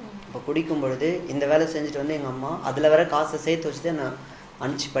குடிப்பார். இப்போ குடிக்கும் பொழுது இந்த வேலை செஞ்சுட்டு வந்து எங்கள் அம்மா அதில் வர காசை சேர்த்து வச்சு தான் நான்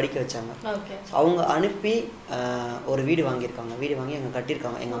அனுப்பிச்சி படிக்க வச்சாங்க. அவங்க அனுப்பி ஒரு வீடு வாங்கியிருக்காங்க, வீடு வாங்கி எங்கள்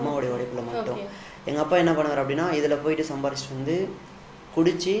கட்டியிருக்காங்க எங்கள் அம்மாவோடைய உழைப்பில் மட்டும். எங்கள் அப்பா என்ன பண்ணுவார் அப்படின்னா இதில் போயிட்டு சம்பாரிச்சிட்டு வந்து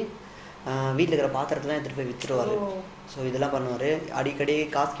குடித்து வீட்டில் இருக்கிற பாத்திரத்தெலாம் எடுத்துகிட்டு போய் விற்றுருவார். ஸோ இதெல்லாம் பண்ணுவார். அடிக்கடி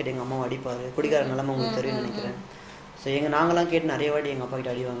காசு கேட்டு எங்கள் அம்மாவை அடிப்பார். குடிக்கார நிலமை உங்களுக்கு தெரியும்னு நினைக்கிறேன். ஸோ நாங்களாம் கேட்டு நிறைய வாட்டி எங்கள் அப்பா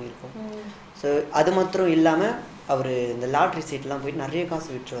கிட்ட அடி வாங்கியிருக்கோம். ஸோ அது மாத்திரம் இல்லாமல் அவர் இந்த லாட்ரி சீட்லாம் போயிட்டு நிறைய காசு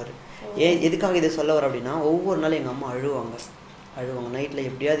விட்டுருவார். எதுக்காக இதை சொல்லவர் அப்படின்னா ஒவ்வொரு நாளும் எங்கள் அம்மா அழுவாங்க. நைட்டில்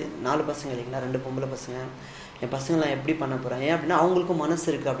எப்படியாவது 4 பசங்க இல்லைங்களா, 2 பொம்பளை பசங்க, என் பசங்களாம் எப்படி பண்ண போகிறேன், ஏன் அப்படின்னா அவங்களுக்கும் மனசு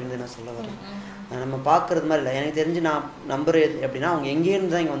இருக்குது அப்படின்னு நான் சொல்ல வரேன். நம்ம பார்க்குறது மாதிரி இல்லை. எனக்கு தெரிஞ்சு நான் நம்புறது எப்படின்னா அவங்க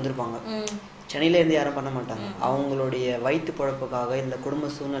எங்கேருந்து தான் இங்கே வந்திருப்பாங்க, சென்னையிலேருந்து யாரும் பண்ண மாட்டாங்க. அவங்களுடைய வயிற்று பொழப்புக்காக இல்லை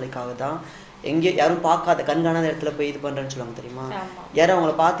குடும்ப சூழ்நிலைக்காக தான் எங்கேயும் யாரும் பார்க்காத கண்காணாத இடத்துல போய் இது பண்ணுறேன்னு சொல்லுவாங்க தெரியுமா. யாரும்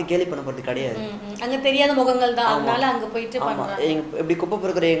அவங்கள பார்த்து கேலி பண்ண போகிறது கிடையாது, அங்கே தெரியாத முகங்கள் தான், அதனால அங்கே போயிட்டு இப்படி குப்பை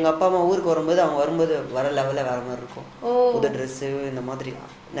பொறுக்கிற எங்கள் அப்பா அம்மா ஊருக்கு வரும்போது அவங்க வரும்போது வர லெவலில் வேற மாதிரி இருக்கும். புது ட்ரெஸ்ஸு இந்த மாதிரி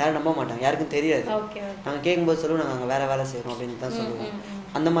யாரும் நம்ப மாட்டாங்க, யாருக்கும் தெரியாது. நாங்கள் கேட்கும்போது சொல்லுவோம் நாங்கள் அங்கே வேற வேலை செய்யணும் அப்படின்னு தான் சொல்லுவோம்.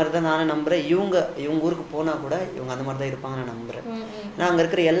 அந்த மாதிரி தான் நானே நம்புகிறேன். இவங்க ஊருக்கு போனால் கூட இவங்க அந்த மாதிரி தான் இருப்பாங்க நான் நம்புகிறேன். நான் அங்கே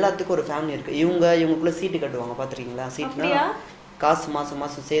இருக்கிற எல்லாத்துக்கும் ஒரு ஃபேமிலி இருக்குது. இவங்களுக்குள்ளே சீட்டு கட்டுவாங்க, பார்த்துருக்கீங்களா? சீட்டுனா காசு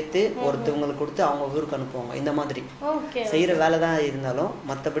மாதம் சேர்த்து ஒருத்தவங்களுக்கு கொடுத்து அவங்க ஊருக்கு அனுப்புவாங்க. இந்த மாதிரி செய்கிற வேலை தான் இருந்தாலும்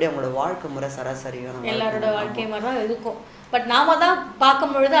மற்றபடி அவங்களோட வாழ்க்கை முறை சராசரியாக எல்லாரோட வாழ்க்கை மாதிரி தான் இருக்கும். பட் நாம தான்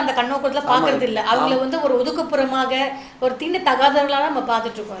பார்க்கும் பொழுது அந்த கண்ணோக்கத்தில் பார்க்கறது இல்லை. அவங்கள வந்து ஒரு ஒதுக்குப்புறமாக ஒரு தீண்ட தகாதவர்களாக நம்ம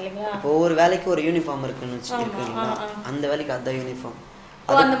பார்த்துட்டு இருக்கோம் இல்லைங்களா. இப்போ ஒரு வேலைக்கு ஒரு யூனிஃபார்ம் இருக்குன்னு வச்சுருக்கீங்களா, அந்த வேலைக்கு அதுதான் யூனிஃபார்ம்.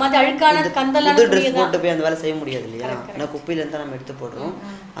 அந்த மாதிரி அழுக்கான கந்தலான ட்ரெஸ் போட்டு போய் அந்த வேலை செய்ய முடியாது இல்லையா. ஏன்னா குப்பையிலேருந்து தான் நம்ம எடுத்து போடுறோம்.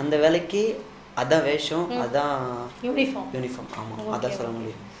 அந்த வேலைக்கு அதான் வேஷம், அதான் யூனிஃபார்ம். ஆமாம், அதான் சொல்ல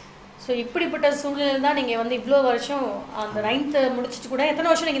முடியும். ஸோ இப்படிப்பட்ட சூழ்நிலை தான் நீங்கள் வந்து இவ்வளோ வருஷம் அந்த 9th முடிச்சுட்டு கூட எத்தனை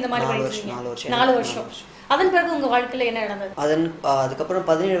வருஷம் நீங்கள் இந்த மாதிரி படிக்கிறீங்க? 4 வருஷம். அதன் பிறகு உங்கள் வாழ்க்கையில் என்ன நடந்தது? அதுக்கப்புறம்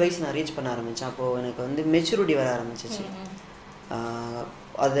 17 வயசு நான் ரீச் பண்ண ஆரம்பித்தேன். அப்போது எனக்கு வந்து மெச்சூரிட்டி வர ஆரம்பிச்சிச்சு.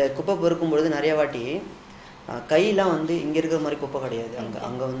 அதை குப்பை பொறுக்கும்பொழுது நிறைய வாட்டி கையெல்லாம் வந்து இங்கே இருக்கிற மாதிரி குப்பை கிடையாது.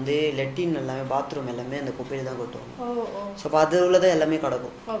 அங்கே வந்து லெட்டின் எல்லாமே பாத்ரூம் எல்லாமே அந்த குப்பையில் தான் கொட்டுவாங்க. ஸோ அப்போ அது உள்ளதான் எல்லாமே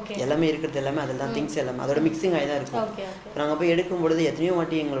கிடக்கும், எல்லாமே இருக்கிறது எல்லாமே அதில் தான் திங்ஸ் எல்லாமே அதோட மிக்சிங் ஆகி தான் இருக்கும். நாங்கள் போய் எடுக்கும் பொழுது எத்தனையோ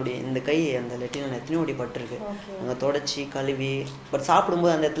வாட்டி எங்களுடைய இந்த கை அந்த லெட்டின் எத்தனையோ வாட்டி பட்டிருக்கு. நாங்கள் தொடச்சி கழுவி, பட்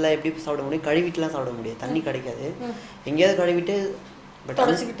சாப்பிடும்போது அந்த இடத்துல எப்படி சாப்பிட முடியும், கழுவிட்டுலாம் சாப்பிட முடியாது, தண்ணி கிடைக்காது. எங்கேயாவது கழுவிட்டு பட்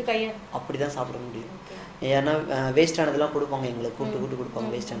அப்படி தான் சாப்பிட முடியும். ஏன்னா வேஸ்ட் ஆனதெல்லாம் கொடுப்பாங்க, எங்களுக்கு கூப்பிட்டு கொடுப்பாங்க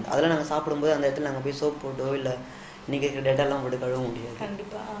வேஸ்ட் ஆனது. அதெல்லாம் நாங்கள் சாப்பிடும்போது அந்த இடத்துல நாங்கள் போய் சோப் போட்டோ இல்லை இன்றைக்கி இருக்கிற டேட்டாலாம் போட்டு கழுவ முடியாது.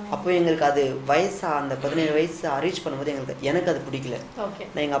 அப்போ எங்களுக்கு அது அந்த 17 வயசு ரீச் பண்ணும்போது எனக்கு அது பிடிக்கல.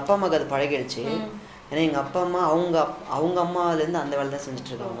 நான் எங்கள் அப்பா அம்மாவுக்கு அது பழகிடுச்சு. ஏன்னா எங்கள் அப்பா அம்மா அவங்க அம்மாவிலேருந்து அந்த வேலை தான்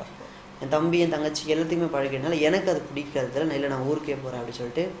செஞ்சுட்டு இருக்காங்க. என் தம்பி என் தங்கச்சி எல்லாத்துக்குமே பழகிடுனால எனக்கு அது பிடிக்கிறதுல நான் இல்லை நான் ஊருக்கே போகிறேன் அப்படின்னு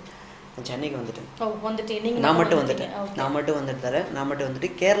சொல்லிட்டு நான் சென்னைக்கு வந்துட்டேன். நான் மட்டும் வந்துட்டு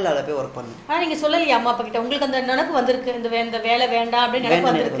கேரளாவில் போய் ஒர்க் பண்ணேன். ஆனால் நீங்கள் சொல்லலையா அம்மா அப்பா கிட்ட? உங்களுக்கு அந்த நினைப்பு வந்திருக்கு, இந்த வேலை வேண்டாம் அப்படின்னு நினைப்பு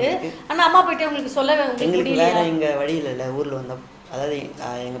வந்திருக்கு. ஆனால் அம்மா போயிட்டு உங்களுக்கு சொல்ல எங்களுக்கு வேற எங்கள் வழியில் இல்லை ஊரில் வந்தால், அதாவது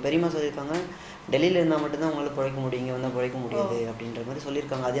எங்கள் பெரியம்மா சொல்லியிருக்காங்க டெல்லியில் இருந்தால் மட்டும்தான் உங்களால் பிழைக்க முடியும், இங்கே வந்தால் பிழைக்க முடியாது அப்படின்ற மாதிரி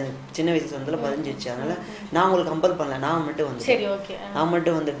சொல்லியிருக்காங்க. அது எனக்கு சின்ன வயசுல வந்தாலும் பதிஞ்சிச்சு. அதனால் நான் உங்களுக்கு கம்பல் பண்ணல, நான் மட்டும் வந்து நான்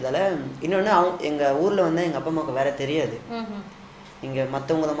மட்டும் வந்துட்டதால. இன்னொன்று எங்கள் ஊரில் வந்து எங்கள் அப்பா அம்மாவுக்கு வேற தெரியாது. இங்கே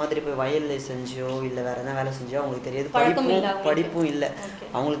மற்றவங்கள மாதிரி போய் வயலில் செஞ்சோ இல்லை வேறு எதனா வேலை செஞ்சோ அவங்களுக்கு தெரியாது. படிப்பும் இல்லை.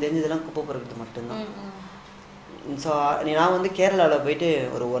 அவங்களுக்கு தெரிஞ்சதெல்லாம் குப்பை பொறுக்கிறது மட்டும்தான். ஸோ நான் வந்து கேரளாவில் போயிட்டு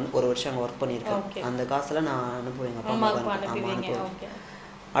ஒரு வருஷம் அங்கே ஒர்க் பண்ணியிருக்கேன். அந்த காசெல்லாம் நான் அனுப்புவேன் எங்கள் அப்பா அம்மாவுக்கு அனுப்புவேன்.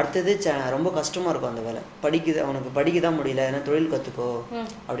 அடுத்தது ரொம்ப கஷ்டமாக இருக்கும் அந்த வேலை. அவனுக்கு படிக்க தான் முடியல, ஏன்னா தொழில் கற்றுக்கோ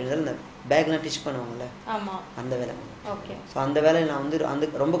அப்படின்றதால இந்த பேக்லாம் டிச் பண்ணுவாங்கல்ல, அந்த வேலை. ஸோ அந்த வேலையை நான் வந்து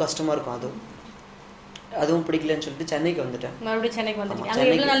ரொம்ப கஷ்டமாக இருக்கும். அதுவும் பிடிக்கலன்னு சொல்லிட்டு சென்னைக்கு வந்துட்டேன்.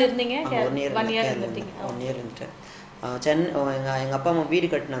 ஒன் இயர் இருந்துட்டேன். எங்கள் அப்பா அம்மா வீடு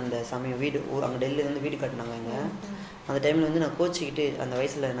கட்டின அந்த சமயம், அங்கே டெல்லியிலேருந்து வீடு கட்டினாங்க. அந்த டைமில் வந்து நான் கோச்சிக்கிட்டு அந்த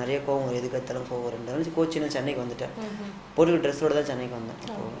வயசில் நிறைய கோவம், எதுக்கு எடுத்தாலும் கோவம் கோச்சின்னு சென்னைக்கு வந்துட்டேன். போட்டு ட்ரெஸ்ஸோடு தான் சென்னைக்கு வந்தேன்.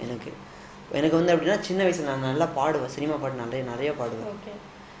 அப்போது எனக்கு வந்து அப்படின்னா சின்ன வயசில் நான் நல்லா பாடுவேன், சினிமா பாட்டு நிறைய பாடுவேன்.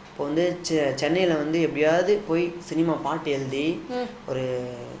 இப்போ வந்து சென்னையில் வந்து எப்படியாவது போய் சினிமா பாட்டு எழுதி ஒரு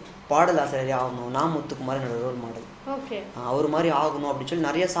பாடல் ஆசிரியர் ஆகணும். நான் முத்துக்குமார் என்னோட ரோல் மாடல், அவர் மாதிரி ஆகணும் அப்படின்னு சொல்லி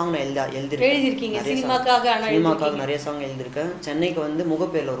நிறைய சாங் நான் எழுதியிருக்கேன். சினிமாக்காக நிறைய சாங் எழுதியிருக்கேன். சென்னைக்கு வந்து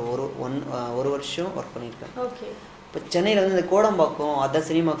முகப்பேரில் ஒரு வருஷம் ஒர்க் பண்ணியிருக்கேன். இப்போ சென்னையில் வந்து இந்த கோடம்பாக்கம் அதான்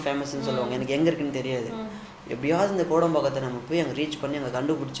சினிமாக்கு ஃபேமஸ்ன்னு சொல்லுவாங்க. எனக்கு எங்கே இருக்குன்னு தெரியாது. எப்படியாவது இந்த கோடம்பாக்கத்தை நம்ம போய் அங்கே ரீச் பண்ணி அங்கே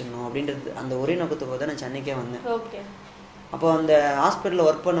கண்டுபிடிச்சிடணும் அப்படின்றது அந்த ஒரே நோக்கத்துக்காக தான் நான் சென்னைக்கே வந்தேன். அப்போ அந்த ஹாஸ்பிட்டலில்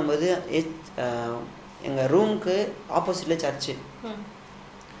ஒர்க் பண்ணும்போது எங்கள் ரூமுக்கு ஆப்போசிட்டில் சர்ச்சு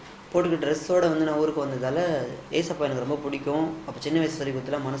போட்டுக்க ட்ரெஸ்ஸோடு வந்து நான் ஊருக்கு வந்ததால் ஏசப்பா எனக்கு ரொம்ப பிடிக்கும். அப்போ சின்ன வயசு சொல்லி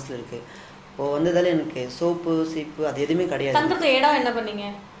கொடுத்துலாம் மனசில் இருக்குது. இப்போது வந்ததால் எனக்கு சோப்பு சீப்பு அது எதுவுமே கிடையாது. இடம் என்ன பண்ணீங்க?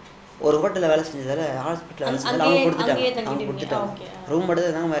 ஒரு ஹோட்டலில் வேலை செஞ்சதால் ஹாஸ்பிட்டலில் வேலை செஞ்சதால் அவங்க கொடுத்துட்டாங்க. ரூம்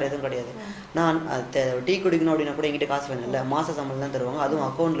மட்டும் தான், வேறு எதுவும் கிடையாது. நான் டீ குடிக்கணும் அப்படின்னா கூட என்கிட்ட காசு வேணும் இல்லை, மாத சம்பளம் தான் தருவாங்க, அதுவும்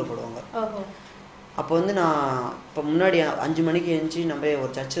அக்கௌண்ட்டில் போடுவாங்க. அப்போ வந்து நான் இப்போ முன்னாடி 5 மணிக்கு எழுந்துச்சி நம்ம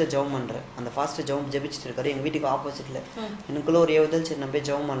ஒரு சர்ச்சில் ஜெபம் பண்ணுறேன். அந்த ஃபாஸ்ட்டு ஜெபிச்சுட்டு இருக்காரு எங்கள் வீட்டுக்கு ஆப்போசிட்டில். எனக்குள்ளே ஒரு ஏவுதல், சரி நம்ம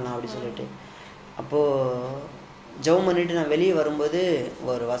ஜெபம் பண்ணலாம் அப்படின்னு சொல்லிட்டு அப்போது ஜெபம் பண்ணிவிட்டு நான் வெளியே வரும்போது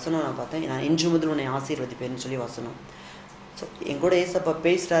ஒரு வசனம் நான் பார்த்தேன். நான் இன்று முதல் உன்னை ஆசீர்வதிப்பேன்னு சொல்லி வசனம். ஸோ என் கூட ஏசப்பா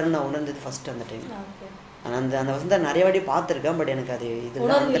பேசுகிறாருன்னு நான் உணர்ந்தது ஃபஸ்ட்டு அந்த டைம். அந்த வசனத்தை நிறைய வாட்டி பார்த்துருக்கேன். பட் எனக்கு அது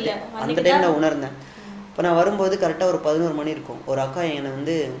அந்த டைம் நான் உணர்ந்தேன். இப்போ நான் வரும்போது கரெக்டாக ஒரு 11 மணி இருக்கும். ஒரு அக்கா என்னை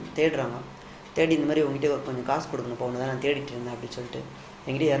வந்து தேடுறாங்க. தேடி இந்த மாதிரி உங்ககிட்ட கொஞ்சம் காசு கொடுக்கணும் போன தான் நான் தேடிட்டு இருந்தேன் அப்படின்னு சொல்லிட்டு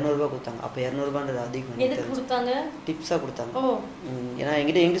என்கிட்ட 200 கொடுத்தாங்க. அப்போ 200 அதிகம் டிப்ஸாக கொடுத்தாங்க. ஏன்னா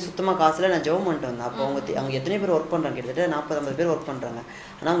எங்கிட்ட சுத்தமாக காசில் நான் ஜெபம் பண்ணிட்டு வந்தேன். அப்போ அவங்க எத்தனை பேர் ஒர்க் பண்ணுறாங்க, கிட்டத்தட்ட 40-50 பேர் ஒர்க் பண்ணுறாங்க.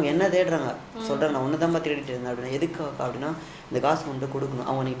 ஆனால் அவங்க என்ன தேடுறாங்க சொல்கிறாங்க, நான் ஒன்று தான் தேடிட்டு இருந்தேன் அப்படின்னா. எதுக்காக அப்படின்னா இந்த காசு கொண்டு கொடுக்கணும்,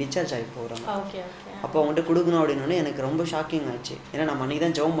 அவங்க எனக்கு டிஸ்சார்ஜ் ஆகி போகிறாங்க. அப்போ அவங்ககிட்ட கொடுக்கணும் அப்படின்னோடனே எனக்கு ரொம்ப ஷாக்கிங் ஆச்சு. ஏன்னா நம்ம அன்றைக்கி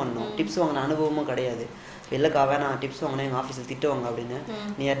தான் ஜெபம் பண்ணோம், டிப்ஸ் வாங்கின அனுபவமும் கிடையாது. இல்லைக்கா வேணாம் டிப்ஸ் வாங்கினா எங்கள் ஆஃபீஸில் திட்டுவாங்க அப்படின்னு.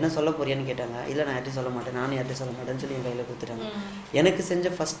 நீ யார்ட்டா சொல்ல போறியான்னு கேட்டாங்க. இல்லை நான் யார்ட்டையும் சொல்ல மாட்டேன், நானும் யார்ட்டையும் சொல்ல மாட்டேன்னு சொல்லி என் கையில் கொடுத்துட்டாங்க. எனக்கு செஞ்ச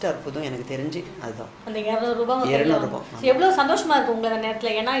ஃபர்ஸ்ட் அற்புதம் எனக்கு தெரிஞ்சு அதுதான். அந்த 200 ரூபாய் எவ்வளோ சந்தோஷமா இருக்கும் உங்களுக்கு அந்த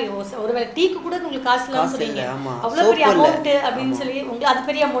நேரத்தில். ஏன்னா ஒருவேளை டீக்கு கூட உங்களுக்கு காசு இல்லை, அவ்வளோ பெரிய அமௌண்ட் அப்படின்னு சொல்லி உங்களுக்கு அது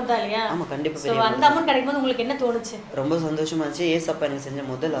பெரிய அமௌண்ட் தான் இல்லையா? ஆமாம் கண்டிப்பாக. அந்த அமௌண்ட் கிடைக்கும்போது உங்களுக்கு என்ன தோணுச்சு? ரொம்ப சந்தோஷமா இருந்துச்சு. ஏசப்பா எனக்கு செஞ்ச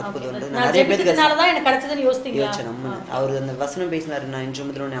முதல் அற்புதம் நிறைய பேருக்கு தான் எனக்கு கிடைச்சதுன்னு யோசிச்சு நம்ம அவர் அந்த வசனம் பேசினாரு, நான் இன்று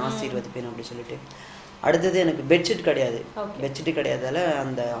முதல் உன்னை ஆசீர்வதிப்பேன் அப்படின்னு சொல்லிட்டு. அடுத்தது எனக்கு பெட்ஷீட் கிடையாது. பெட்ஷீட்டு கிடையாதால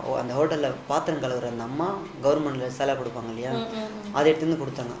அந்த ஹோட்டலில் பாத்திரம் கழுவுற அந்த அம்மா கவர்மெண்ட்டில் சேலை கொடுப்பாங்க இல்லையா, அதை எடுத்துருந்து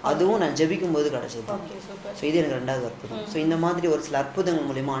கொடுத்தாங்க. அதுவும் நான் ஜெபிக்கும் போது கிடைச்சது. ஸோ இது எனக்கு 2வது அற்புதம். ஸோ இந்த மாதிரி ஒரு சில அற்புதங்கள்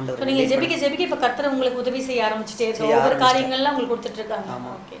மூலியமா ஆண்டவர் நீங்கள் ஜெபிக்க இப்போ கர்த்தர் உங்களுக்கு உதவி செய்ய ஆரம்பிச்சுட்டே ஒவ்வொரு காரியங்கள்லாம் உங்களுக்கு கொடுத்துட்டு இருக்காங்க.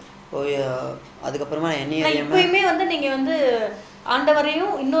 ஆமாம். அதுக்கப்புறமா எப்பயுமே வந்து நீங்கள் வந்து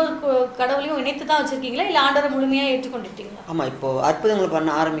ஆண்டவரையும் இன்னொரு கடவுளையும் இணைத்து தான் வச்சிருக்கீங்களா, இல்லை ஆண்டவரை முழுமையாக ஏற்றுக்கொண்டுட்டீங்களா? ஆமாம். இப்போ அற்புதங்கள் பண்ண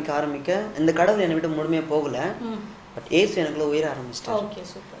ஆரம்பிக்க இந்த கடவுள் என்னை விட்டு முழுமையாக போகல. பட் ஏசு எனக்குள்ள உயர ஆரம்பிச்சிட்டேன்.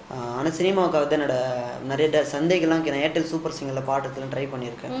 ஆனால் சினிமாவுக்காக தான் நிறைய சந்தைகள்லாம் நான் ஏர்டெல் சூப்பர் சிங்கரில் பாடுறதுலாம் ட்ரை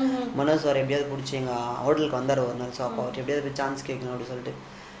பண்ணியிருக்கேன். மனோஜ் சார் எப்படியாவது பிடிச்சி எங்கள் ஹோட்டலுக்கு வந்தார் ஒரு நாள். ஸோ அப்போ அவர் எப்படியாவது போய் சான்ஸ் கேட்கணும் அப்படின்னு சொல்லிட்டு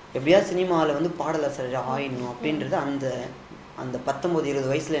எப்படியாவது சினிமாவில் வந்து பாடலாசிரியர் ஆயிடணும் அப்படின்றது அந்த 19-20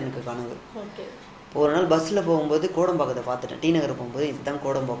 வயசில் எனக்கு கனவு. ஒரு நாள் பஸ்ஸில் போகும்போது கோடம்பாக்கத்தை பார்த்துட்டேன். டி நகர் போகும்போது இதுதான்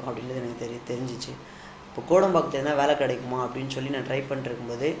கோடம்பாக்கம் அப்படின்றது எனக்கு தெரிஞ்சிச்சு. இப்போ கோடம்பாக்கத்தில் என்ன வேலை கிடைக்குமா அப்படின்னு சொல்லி நான் ட்ரை பண்ணிட்டு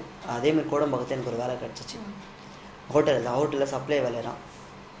இருக்கும்போது அதேமாதிரி கோடம்பாக்கத்தில் எனக்கு ஒரு வேலை கிடச்சிச்சு. ஹோட்டலில் சப்ளை வேலை தான்.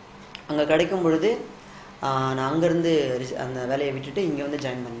 அங்கே கிடைக்கும் பொழுது நான் அங்கேருந்து அந்த வேலையை விட்டுட்டு இங்கே வந்து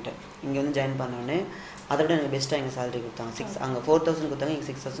ஜாயின் பண்ணிட்டேன். இங்கே வந்து ஜாயின் பண்ணோடனே அதை விட எனக்கு பெஸ்ட்டாக எங்கள் சேலரி கொடுத்தாங்க. அங்கே 4000 கொடுத்தாங்க, இங்கே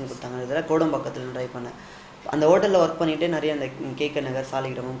 6000 கொடுத்தாங்க. இதெல்லாம் கோடம்பாக்கத்தில் ட்ரை பண்ணேன். அந்த ஹோட்டலில் ஒர்க் பண்ணிவிட்டு நிறைய அந்த கேக்க நகர்,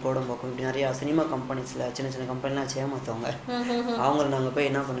 சாலிகிராமம், கோடம்பாக்கம் இப்படி நிறையா சினிமா கம்பெனிஸில் சின்ன கம்பெனிலாம் ஏமாற்றுவாங்க. அவங்கள நாங்கள் போய்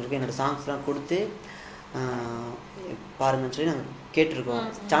என்ன பண்ணியிருக்கோம், என்னோடய சாங்ஸ்லாம் கொடுத்து பாருங்கன்னு சொல்லி நாங்கள் கேட்டிருக்கோம்,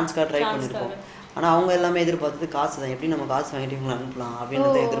 சான்ஸ்க்காக ட்ரை பண்ணியிருக்கோம். ஆனால் அவங்க எல்லாமே எதிர்பார்த்தது காசு தான். எப்படி நம்ம காசு வாங்கிட்டு இவங்களை அனுப்பலாம்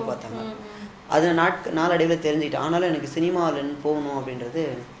அப்படின்றத எதிர்பார்த்தாங்க. அது நாளடைவில் தெரிஞ்சுக்கிட்டேன். ஆனாலும் எனக்கு சினிமாவில் போகணும் அப்படின்றது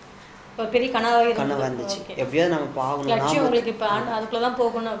பெரிய கனவாக இருந்துச்சு. எப்படியாவது நம்ம பார்க்கணும்,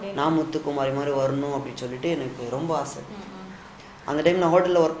 நான் முத்துக்குமாரி மாதிரி வரணும் அப்படின்னு சொல்லிட்டு எனக்கு ரொம்ப ஆசை. அந்த டைம் நான்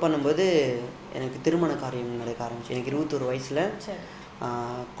ஹோட்டலில் ஒர்க் பண்ணும்போது எனக்கு திருமண காரியம் நடக்க ஆரம்பிச்சு. எனக்கு 21 வயசில்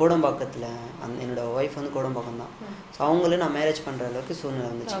கோடம்பாக்கத்தில் என்னோட ஒய்ஃப் வந்து கோடம்பாக்கம் தான். ஸோ அவங்களும் நான் மேரேஜ் பண்ணுற அளவுக்கு சூழ்நிலை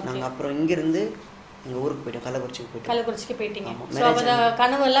வந்துச்சு. நாங்கள் அப்புறம் இங்கேருந்து எங்கள் ஊருக்கு போயிட்டோம், கள்ளக்குறிச்சிக்கு போயிட்டீங்க.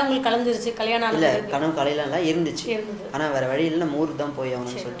 கனவெல்லாம் உங்களுக்கு கலந்துருச்சு, கல்யாணம் இல்லை கனவு கலையிலலாம் இருந்துச்சு. ஆனால் வேறு வழியில் நம்ம ஊருக்கு தான் போய்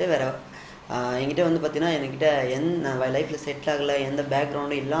ஆகணும்னு சொல்லிட்டு வேறு என்கிட்ட வந்து பார்த்தீங்கன்னா என்கிட்ட நான் லைஃப்பில் செட்டில் ஆகலை, எந்த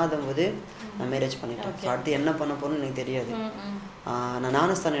பேக்ரவுண்டும் இல்லாத போது நான் மேரேஜ் பண்ணிட்டேன். ஸோ அடுத்து என்ன பண்ண போகிறோன்னு எனக்கு தெரியாது. நான்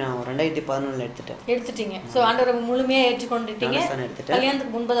ஞானஸ்தானம் 2011 எடுத்துட்டீங்க. ஸோ ஆண்டவரை முழுமையாக ஏற்றுக்கொண்டுட்டீங்க. எடுத்துட்டேன்.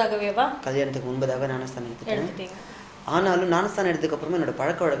 கல்யாணத்துக்கு முன்பதாக ஞானஸ்தானம் எடுத்துட்டேன். ஆனாலும் ஞானஸ்தானம் எடுத்ததுக்கப்புறமா என்னோட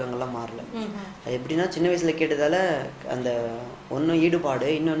பழக்க வழக்கங்கள்லாம் மாறல. எப்படின்னா சின்ன வயசில் கேட்டதால் அந்த ஒன்றும் ஈடுபாடு,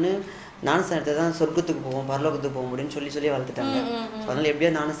 இன்னொன்று ஞானஸ்தானத்தை தான் சொர்க்கத்துக்கு போவோம், பரலோகத்துக்கு போக முடியும்னு சொல்லி வளர்த்துட்டாங்க. அதனால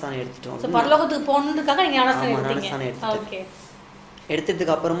எப்படியா ஞானஸ்தானம் எடுத்துட்டோம். பரலோகத்துக்கு போனதுக்காக ஞானஸ்தானம்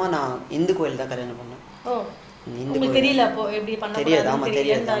எடுத்ததுக்கு அப்புறமா நான் இந்து கோயில் தான் கல்யாணம் பண்ணேன். தெரியாது. ஆமாம்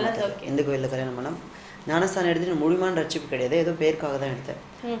தெரியாது. இந்து கோயிலில் கல்யாணம் பண்ணேன். ஞானஸ்தானம் எடுத்துட்டு முழுமையான ரட்சிப்பு கிடையாது, ஏதோ பேருக்காக தான் எடுத்தேன்.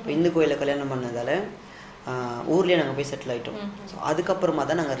 இப்போ இந்து கோயிலில் கல்யாணம் பண்ணதால ஊர்லேயே நாங்கள் போய் செட்டில் ஆகிட்டோம். ஸோ அதுக்கப்புறமா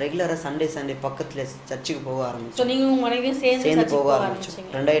தான் நாங்கள் ரெகுலராக சண்டே பக்கத்தில் சர்ச்சுக்கு போக ஆரம்பிச்சோம். சேர்ந்து போக ஆரம்பித்தோம்.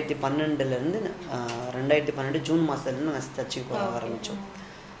 2012 ஜூன் மாதத்துலேருந்து நாங்கள் சர்ச்சுக்கு போக ஆரம்பித்தோம்.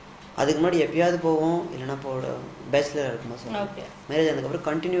 அதுக்கு முன்னாடி எப்பயாவது போவோம், இல்லைன்னா பேச்சுலராக இருக்கும்போது சொல்லுவோம். மேரேஜ் ஆனதுக்கப்புறம்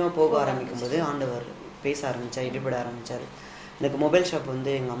கண்டினியூவாக போக ஆரம்பிக்கும் போது ஆண்டவர் பேச ஆரம்பித்தார், ஈடுபட ஆரம்பித்தார். எனக்கு மொபைல் ஷாப்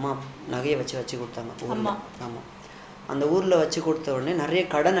வந்து எங்கள் அம்மா நகையை வச்சு கொடுத்தாங்க ஊரில். ஆமாம், அந்த ஊரில் வச்சு கொடுத்த உடனே நிறைய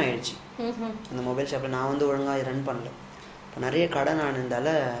கடன் ஆயிடுச்சு. அந்த மொபைல் ஷாப்பில் நான் வந்து ஒழுங்காக ரன் பண்ணல. இப்போ நிறைய கடன் ஆனதால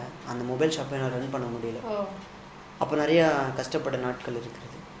அந்த மொபைல் ஷாப்பை நான் ரன் பண்ண முடியல. அப்போ நிறையா கஷ்டப்பட்ட நாட்கள்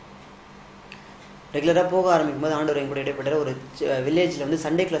இருக்கிறது. ரெகுலராக போக ஆரம்பிக்கும் போது ஆண்டவர் என் கூட இடைப்பட்ட ஒரு வில்லேஜில் வந்து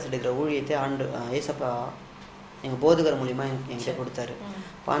சண்டே கிளாஸ் எடுக்கிற ஊழியத்தை ஏசப்பா எங்கள் போதகர் மூலிமா என்கிட்ட கொடுத்தாரு.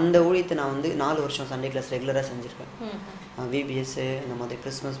 இப்போ அந்த ஊழியத்தை நான் வந்து 4 வருஷம் சண்டே கிளாஸ் ரெகுலராக செஞ்சுருக்கேன். VBS இந்த மாதிரி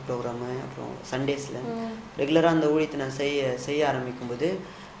கிறிஸ்மஸ் ப்ரோக்ராமு, அப்புறம் சண்டேஸில் ரெகுலராக அந்த ஊழியத்தை நான் செய்ய ஆரம்பிக்கும்போது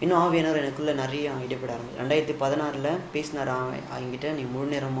இன்னும் ஆவியானவர் எனக்குள்ளே நிறைய இடைப்பட ஆரம்பிச்சு. 2016 பேசினார் என்கிட்ட, நீ முழு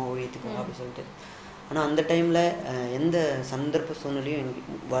நேரமாக ஊழியத்துக்கு அப்படின்னு சொல்லிட்டு. ஆனால் அந்த டைமில் எந்த சந்தர்ப்ப சூழ்நிலையும் எனக்கு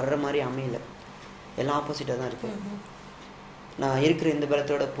வர்ற மாதிரி அமையல. எல்லாம் ஆப்போசிட்டாக தான் இருக்குது. நான் இருக்கிற இந்த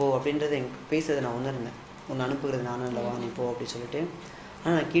பலத்தோட போ அப்படின்றத எனக்கு பேசுறதை நான் உணர்ந்தேன். ஒன்று அனுப்புகிறது நானும் இல்லவா, நீ போ அப்படின்னு சொல்லிட்டு.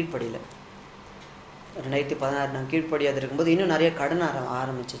 ஆனால் நான் கீழ்ப்படியில. 2016 நான் கீழ்ப்படியாது இருக்கும்போது இன்னும் நிறைய கடன்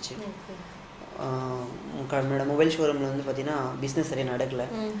ஆரம்பிச்சிச்சு. என்னோட மொபைல் ஷோரூமில் வந்து பார்த்தீங்கன்னா பிஸ்னஸ் சரியாக நடக்கலை.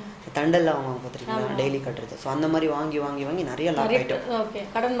 தண்டெல்லாம் அவங்க பார்த்துருக்கீங்களா, டெய்லி கட்டுறது. ஸோ அந்த மாதிரி வாங்கி நிறைய லாக் ஆகிட்டோம்.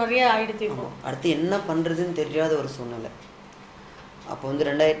 கடன் நிறைய ஆகிடுச்சு. அடுத்து என்ன பண்ணுறதுன்னு தெரியாத ஒரு சூழ்நிலை. அப்போ வந்து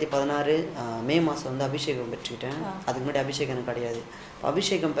 2016 மே மாதம் வந்து அபிஷேகம் பெற்றுக்கிட்டேன். அதுக்கு முன்னாடி அபிஷேகம் எனக்கு கிடையாது.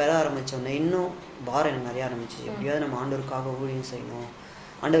 அபிஷேகம் பெற ஆரம்பித்தோடனே இன்னும் பாரம் எனக்கு நிறைய ஆரம்பிச்சு. எப்படியாவது நம்ம ஆண்டவருக்காக ஊழியம் செய்யணும்.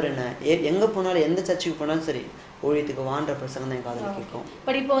 ஆண்டவர் என்ன எங்கே போனாலும் எந்த சர்ச்சுக்கு போனாலும் சரி ஊழியத்துக்கு வான்ற பிரசங்கம் தான் என் காதில் கேட்கும்.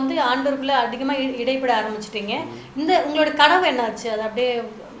 பட் இப்போ வந்து ஆண்டவருக்குள்ளே அதிகமாக இடைப்பட ஆரம்பிச்சிட்டிங்க. உங்களோட கனவு என்னாச்சு? அதை அப்படியே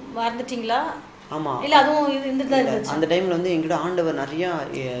மறந்துட்டீங்களா? ஆமாம், இல்லை அதுவும் அந்த டைமில் வந்து எங்கிட்ட ஆண்டவர் நிறையா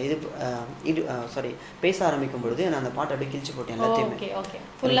பேச ஆரம்பிக்கும் பொழுது நான் அந்த பாட்டை அப்படியே கிழிச்சு போட்டேன் எல்லாத்தையுமே.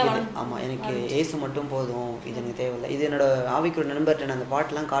 ஆமாம், எனக்கு ஏசு மட்டும் போதும், இது எனக்கு தேவையில்லை. இது என்னோட ஆவிக்குரிய நண்பர்கிட்ட நான் அந்த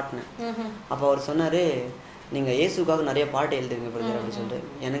பாட்டெலாம் காட்டினேன். அப்போ அவர் சொன்னார், நீங்கள் இயேசுக்காக நிறைய பாட்டு எழுதுவீங்க பிரதர் அப்படின்னு சொல்லிட்டு.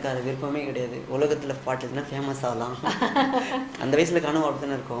 எனக்கு அது விருப்பமே கிடையாது. உலகத்தில் பாட்டு எழுதுனா ஃபேமஸ் ஆகலாம், அந்த வயசில் கனவு அப்படி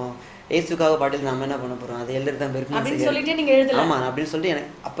தானே இருக்கும். இயேசுக்காக பாட்டு எழுதி நம்ம என்ன பண்ண போகிறோம், அதை எழுதுறது தான் விருப்பம். ஆமாம் அப்படின்னு சொல்லிட்டு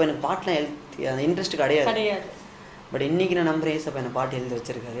எனக்கு அப்போ எனக்கு பாட்டெலாம் இன்ட்ரெஸ்ட் கிடையாது. பட் இன்னைக்கு நான் நம்புறேன், ஏசப்பா என்ன பாட்டு எழுதி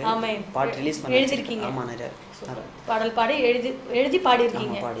வச்சிருக்காரு, பாட்டு ரிலீஸ் பண்ணிருக்கீங்க. ஆமாம், நிறைய பாடல் பாடி எழுதி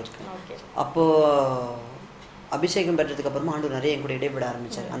பாடியிருக்கீங்க. பாடியிருக்கேன். அப்போது அபிஷேகம் பெற்றதுக்கு அப்புறமா ஆண்டவர் நிறைய என் கூட இடைப்பட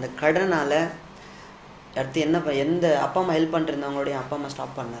ஆரம்பித்தார். அந்த கடனால் அடுத்து எந்த அப்பா அம்மா ஹெல்ப் பண்ணிருந்தவங்களுடைய அப்பா அம்மா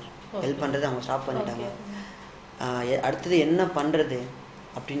ஸ்டாப் பண்ணார். ஹெல்ப் பண்ணுறது அவங்க ஸ்டாப் பண்ணிட்டாங்க. அடுத்தது என்ன பண்ணுறது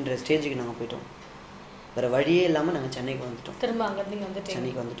அப்படின்ற ஸ்டேஜுக்கு நாங்கள் போயிட்டோம். வேறு வழியே இல்லாமல் நாங்கள் சென்னைக்கு வந்துட்டோம்.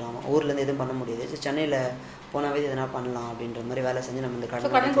 சென்னைக்கு வந்துட்டோம். ஆமாம், ஊர்லேருந்து எதுவும் பண்ண முடியாது. சரி, சென்னையில் போனாவே எதனா பண்ணலாம் அப்படின்ற மாதிரி வேலை செஞ்சு நம்ம இந்த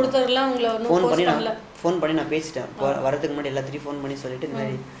கடன் கொடுத்ததெல்லாம் ஃபோன் பண்ணி நான் பேசிட்டேன். வரதுக்கு முன்னாடி எல்லாத்தையும் ஃபோன் பண்ணி சொல்லிட்டு இந்த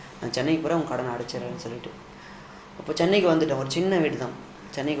மாதிரி நான் சென்னைக்கு போகிறேன், அவங்க கடன் அடைச்சிடறேன்னு சொல்லிட்டு. அப்போ சென்னைக்கு வந்துட்டோம். ஒரு சின்ன வீடு தான்.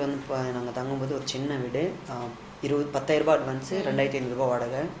 சென்னைக்கு வந்து இப்போ நாங்கள் தங்கும்போது ஒரு சின்ன வீடு, 10,000 அட்வான்ஸு, 2,500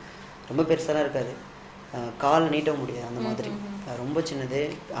 வாடகை. ரொம்ப பெருசாலாம் இருக்காது, காலை நீட்ட முடியாது அந்த மாதிரி, ரொம்ப சின்னது.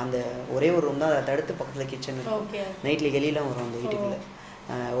 அந்த ஒரே ஒரு ரூம் தான், அதை தடுத்து பக்கத்தில் கிச்சன் இருக்கும். நைட்டில் எலிலாம் வரும் அந்த வீட்டுக்குள்ளே.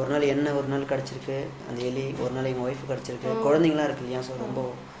 ஒரு நாள் ஒரு நாள் கிடச்சிருக்கு அந்த எலி, ஒரு நாள் எங்கள் ஒய்ஃபு கிடச்சிருக்கு, குழந்தைங்களாம் இருக்கு இல்லையா. ஸோ ரொம்ப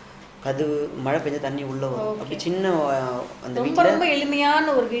கதவு மழை பெஞ்ச தண்ணி உள்ள வரும். அப்படி சின்ன அந்த வீட்டில் ரொம்ப எளிமையான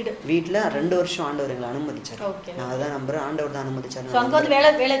ஒரு வீட்டில் 2 வருஷம் ஆண்டவர் எங்களை அனுமதிச்சார். நான் அதான் நம்புறேன், ஆண்டவர் தான் அனுமதிச்சார். அங்கே வந்து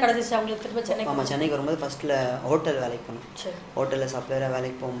வேலை கிடைச்சிச்சு அவங்களுக்கு திரும்ப சென்னை? ஆமாம், சென்னைக்கு வரும்போது ஃபர்ஸ்ட்டில் ஹோட்டல் வேலைக்கு போனோம். ஹோட்டலில் சப்ளையராக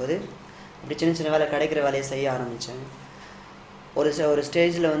வேலைக்கு போகும்போது இப்படி சின்ன சின்ன வேலை கிடைக்கிற வேலையை செய்ய ஆரம்பித்தேன். ஒரு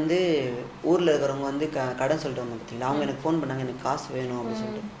ஸ்டேஜில் வந்து ஊரில் இருக்கிறவங்க வந்து கடன் சொல்லிட்டு வந்தோம் பார்த்தீங்களா, அவங்க எனக்கு ஃபோன் பண்ணாங்க, எனக்கு காசு வேணும் அப்படின்னு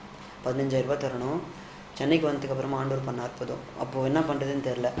சொல்லிட்டு 15,000 ரூபாய் தரணும். சென்னைக்கு வந்ததுக்கப்புறமா ஆண்டவர் பண்ண அற்புதம். அப்போது என்ன பண்ணுறதுன்னு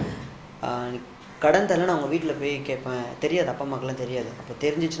தெரில. கடன் தரல நான் அவங்க வீட்டில் போய் கேட்பேன், தெரியாது, அப்பா அம்மாக்கெல்லாம் தெரியாது. அப்போ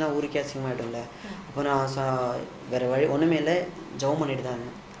தெரிஞ்சிச்சுன்னா ஊருக்கே அசிங்கமாகிடும்ல. அப்போ நான் வேறு வழி ஒன்றுமே இல்லை, ஜெபம் பண்ணிட்டு தான்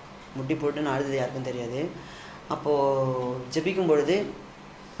இருந்தேன். முட்டி போட்டு நான் அழுது யாருக்கும் தெரியாது. அப்போது ஜெபிக்கும் பொழுது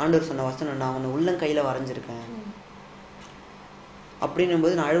ஆண்டவர் சொன்ன வசனம், நான் அவனை உள்ளங்கையில் வரைஞ்சிருக்கேன்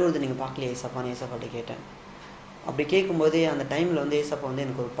அப்படின்னும்போது நான் அழுவுறது நீங்கள் பார்க்கலையே ஏசப்பான்னு ஏசப்பாட்ட கேட்டேன். அப்படி கேட்கும்போது அந்த டைமில் வந்து ஏசப்பா வந்து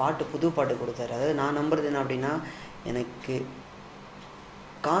எனக்கு ஒரு பாட்டு, புது பாட்டு கொடுத்தாரு. அதாவது நான் நம்புறது என்ன அப்படின்னா, எனக்கு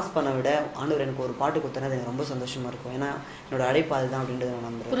காசு பண்ண விட ஆண்டவர் எனக்கு ஒரு பாட்டு கொடுத்தனா அது எனக்கு ரொம்ப சந்தோஷமா இருக்கும். ஏன்னா என்னோட அழைப்பு அதுதான் அப்படின்றத நான்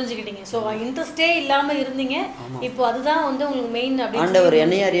நம்புறேன். புரிஞ்சுக்கிட்டீங்க. ஸோ இன்ட்ரெஸ்டே இல்லாமல் இருந்தீங்க, இப்போ அதுதான் வந்து உங்களுக்கு மெயின். ஆண்டவர்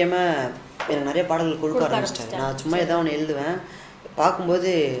என்னையே அறியாமல் எனக்கு நிறைய பாடல்கள் கொடுக்க ஆரம்பிச்சிட்டாரு. நான் சும்மா ஏதாவது ஒன்று எழுதுவேன்,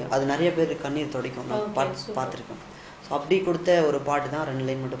 பார்க்கும்போது அது நிறைய பேர் கண்ணீர் துடைக்கும், நான் பார்த்துருக்கேன். ஸோ அப்படி கொடுத்த ஒரு பாட்டு தான், 2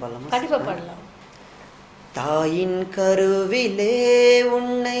 லைன் மட்டும் பாடலாமா? கண்டிப்பாக பாடலாம். தாயின் கருவிலே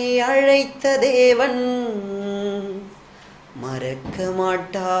உன்னை அழைத்த தேவன் மறக்க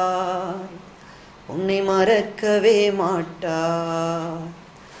மாட்டார், உன்னை மறக்கவே மாட்டார்.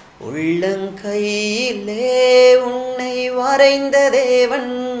 உள்ளங்கையிலே உன்னை வரைந்த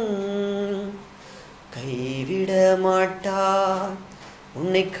தேவன் கைவிட மாட்டார்,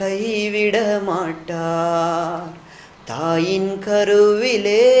 உன்னை கைவிட மாட்டார். தாயின்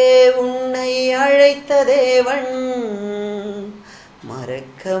கருவிலே உன்னை அழைத்த தேவன்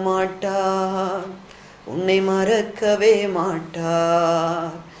மறக்க மாட்டார், உன்னை மறக்கவே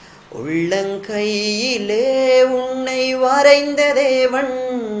மாட்டார். உள்ளங்கையிலே உன்னை வரைந்த தேவன்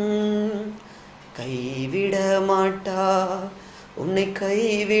கைவிட மாட்டார், உன்னை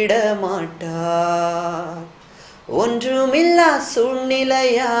கைவிட மாட்டார். ஒன்றுமில்லா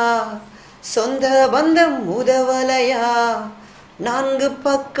சூழ்நிலையா, சொந்த பந்தம் உதவலையா, 4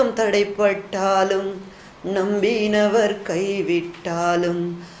 பக்கம் தடைப்பட்டாலும் நம்பினவர் கைவிட்டாலும்,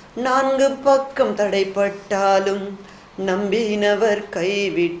 4 பக்கம் தடைப்பட்டாலும் நம்பினவர்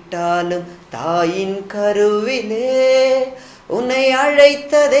கைவிட்டாலும், தாயின் கருவிலே உன்னை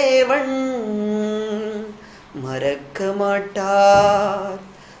அழைத்த தேவன் மறக்க மாட்டார்,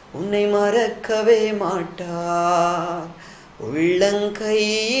 உன்னை மறக்கவே மாட்டார்.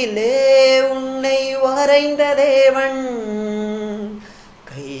 உள்ளங்கையிலே உன்னை வரைந்த தேவன்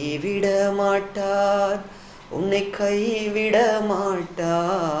கைவிட மாட்டார், உன்னை கைவிட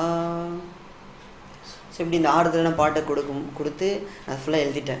மாட்டார். ஸோ இப்படி இந்த 6 தடவை பாட்டை கொடுத்து நான் ஃபுல்லாக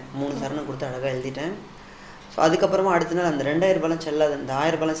எழுதிட்டேன். 3 சரணம் கொடுத்து அழகாக எழுதிட்டேன். ஸோ அதுக்கப்புறமா அடுத்த நாள் அந்த 2000 ரூபாய்லாம் செல்லாது, இந்த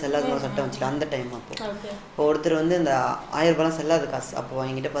 1000 ரூபாய்லாம் செல்லாத சட்டம் வச்சுல அந்த டைம். இப்போ ஒருத்தர் வந்து இந்த 1000 ரூபாய்லாம் செல்லாத காசு, அப்போ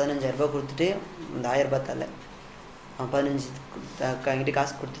என்கிட்ட 15,000 ரூபாய் கொடுத்துட்டு இந்த 1000 ரூபாய் தரல, 15 என்கிட்ட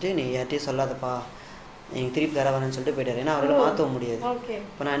காசு கொடுத்துட்டு நீ யார்ட்டையும் சொல்லாதப்பா, எனக்கு திருப்பி தர வரேன்னு சொல்லிட்டு போயிட்டாரு. ஏன்னா அவரால் மாற்ற முடியாது.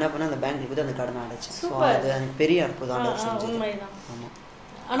 இப்போ நான் என்ன பண்ணேன், அந்த பேங்க்ல போய் அந்த கடனை அடைச்சேன். ஸோ அது எனக்கு பெரிய அற்புதம் ஆண்டவர் செஞ்சது. ஆமாம்.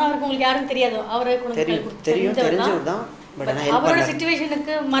 ஆனால் அவருக்கு உங்களுக்கு யாரும் தெரியாது, அவரே தெரிஞ்சவர் தான். பட் ஆனால் அவரோட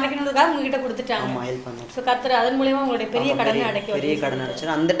சிச்சுவேஷனுக்கு மறக்கணுன்றதுக்காக உங்ககிட்ட கொடுத்துட்டாங்க. ஆமாம், ஹெல்ப் பண்ணேன். ஸோ கர்த்தர் அதன் மூலியமா உங்களுடைய பெரிய கடனை அடைக்க, பெரிய கடன்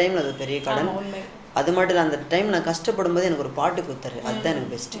அடைச்சேன் அந்த டைமில். அது பெரிய கடன். அது மட்டும் இல்லை, அந்த டைம் நான் கஷ்டப்படும் போது எனக்கு ஒரு பாட்டு கொடுத்தாரு, அதுதான்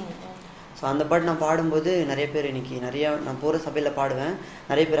எனக்கு பெஸ்ட்டு. ஸோ அந்த பாட்டு நான் பாடும்போது நிறைய பேர் இன்னைக்கு நான் போகிற சபையில் பாடுவேன்,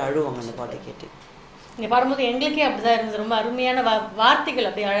 நிறைய பேர் அழுவாங்க அந்த பாட்டை கேட்டு. நீங்கள் பாடும்போது எங்களுக்கே அப்படிதான் இருந்தது. ரொம்ப அருமையான வார்த்தைகள்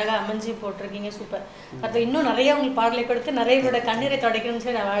அப்படி அழகாக அமைஞ்சு போட்டிருக்கீங்க. சூப்பர். அது இன்னும் நிறைய உங்களுக்கு பாடலை கொடுத்து நிறைய பேரோட கண்ணீரை தொடக்கணும்னு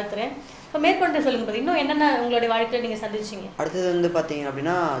சொல்லி நான் வாழ்த்துறேன். இப்போ மேற்கொண்டு சொல்லுங்க பாரு, இன்னும் என்னென்ன உங்களுடைய வாழ்க்கையில் நீங்கள் சந்திச்சிங்க? அடுத்தது வந்து பார்த்தீங்க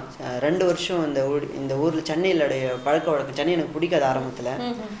அப்படின்னா 2 வருஷம் இந்த ஊரில் சென்னையிலுடைய பழக்க வழக்கம். சென்னை எனக்கு பிடிக்காது ஆரம்பத்தில்.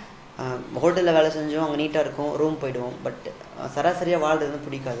 ஹோட்டலில் வேலை செஞ்சோம், அங்கே நீட்டாக இருக்கும், ரூம் போயிடுவோம். பட் சராசரியாக வாழ்றது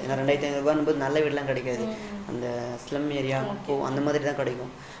பிடிக்காது. ஏன்னா 2,500 ரூபாய் நல்ல வீடெலாம் கிடைக்காது, அந்த ஸ்லம் ஏரியா அந்த மாதிரி தான்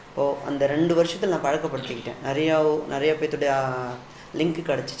கிடைக்கும். இப்போது அந்த 2 வருஷத்தில் நான் பழக்கப்படுத்திக்கிட்டேன். நிறையா பேர்த்துடைய லிங்க்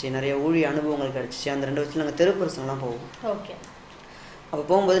கிடச்சிச்சு, நிறைய ஊழிய அனுபவங்கள் கிடச்சிச்சு. அந்த 2 வருஷத்தில் நாங்கள் தெருப்பரசங்கள்லாம் போவோம். ஓகே. அப்போ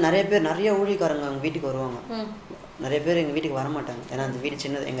போகும்போது நிறைய ஊழியக்காரங்க அவங்க வீட்டுக்கு வருவாங்க. நிறைய பேர் எங்கள் வீட்டுக்கு வரமாட்டாங்க, ஏன்னா அந்த வீடு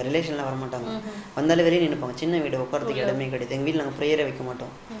சின்னது, எங்கள் ரிலேஷன்லாம் வரமாட்டாங்க. வந்தாலே வெளியே நினைப்பாங்க, சின்ன வீடு, உட்காரத்துக்கு இடமே கிடையாது. எங்கள் வீட்டில் நாங்கள் ப்ரேயரை வைக்க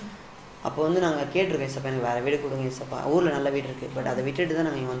மாட்டோம். அப்போ வந்து நாங்கள் கேட்டிருக்கோம், ஏசப்பா எனக்கு வேறு வீடு கொடுங்க ஏசப்பா. ஊரில் நல்ல வீடு இருக்குது, பட் அதை விட்டுட்டு தான்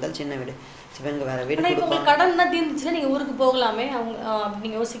நாங்கள் இங்கே வந்தாலும் சின்ன வீடு, ஏசப்பா எங்கள் வேறு வீடு கொடுப்போம். கடன் தான் தீர்ந்துச்சுன்னா நீங்கள் ஊருக்கு போகலாமே, அவங்க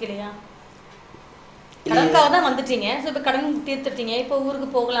நீங்கள் யோசிக்கலையா? கடனுக்காக தான் வந்துட்டீங்க, ஸோ இப்போ கடன் தீர்த்துட்டீங்க, இப்போ ஊருக்கு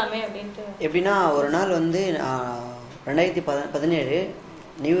போகலாமே அப்படின்ட்டு. எப்படின்னா ஒரு நாள் வந்து 2017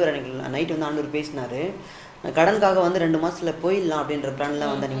 நியூ இயர் அன்னைக்கு நைட்டு வந்து ஆண்டவர் பேசினார். கடனுக்காக வந்து 2 மாசத்துல போயிடலாம் அப்படின்ற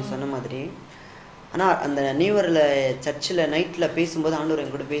பிளான்லாம் வந்து நீங்கள் சொன்ன மாதிரி. ஆனால் அந்த நியூ இயரில் சர்ச்சில் நைட்டில் பேசும்போது ஆண்டவர்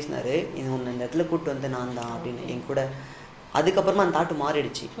என் கூட பேசினார், இது ஒன்று இந்த இடத்துல கூப்பிட்டு வந்து நான் தான் அப்படின்னு என் கூட. அதுக்கப்புறமா அந்த தாட்டு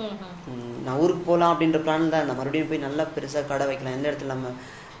மாறிடுச்சு. நான் ஊருக்கு போகலாம் அப்படின்ற பிளான் தான், நான் மறுபடியும் போய் நல்லா பெருசாக கடை வைக்கலாம், எந்த இடத்துல நம்ம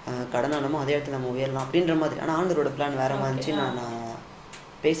கடனானமோ அதே இடத்துல நம்ம உயரலாம் அப்படின்ற மாதிரி. ஆனால் ஆண்டவரோட பிளான் வேறு மாதிரி இருந்துச்சு. நான்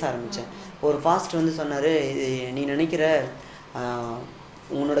பேச ஆரம்பித்தேன். ஒரு ஃபாஸ்ட் வந்து சொன்னார், நீ நினைக்கிற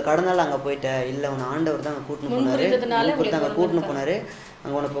உன்னோட கடனால் அங்கே போயிட்ட, இல்லை உன்னை ஆண்டவர் தான் அங்கே கூட்டின்னு போனார்,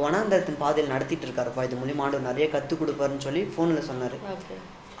 அங்கே உனக்கு வனாந்தரத்தின் பாதையில் நடத்திட்டு இருக்காருப்பா, இது மூலியமாக ஆண்டவர் நிறைய கற்றுக் கொடுப்பாருன்னு சொல்லி ஃபோனில் சொன்னார்.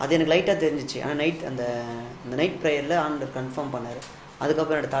 அது எனக்கு லைட்டாக தெரிஞ்சிச்சு. ஆனால் நைட் அந்த நைட் ப்ரேயரில் ஆண்டவர் கன்ஃபார்ம் பண்ணார்.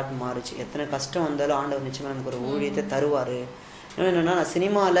 அதுக்கப்புறம் என்னோட தாட் மாறிச்சு. எத்தனை கஷ்டம் வந்தாலும் ஆண்டவர் நிச்சயமாக நமக்கு ஒரு ஊழியத்தை தருவார். இன்னொன்று என்னென்னா, நான்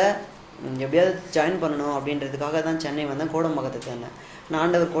சினிமாவில் எப்படியாவது ஜாயின் பண்ணணும் அப்படின்றதுக்காக தான் சென்னை வந்தேன். கோடம்பாக்கத்தை தேர்ந்தேன். நான்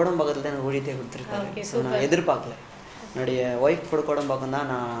ஆண்டவர் கோடம்பாக்கத்தில் தான் எனக்கு ஊழியத்தை கொடுத்துருக்காரு. ஸோ நான் எதிர்பார்க்கல. என்னுடைய ஒய்ஃப் கூட கோடம்பாக்கம் தான்,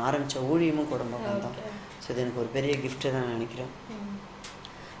 நான் ஆரம்பித்த ஊழியமும் கோடம்பாக்கம் தான். ஸோ இது எனக்கு ஒரு பெரிய கிஃப்ட்டு தான் நான் நினைக்கிறேன்.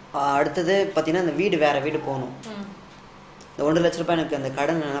 அடுத்தது பார்த்தீங்கன்னா, இந்த வீடு வேறு வீடு போகணும். இந்த 1 லட்ச ரூபாய் எனக்கு அந்த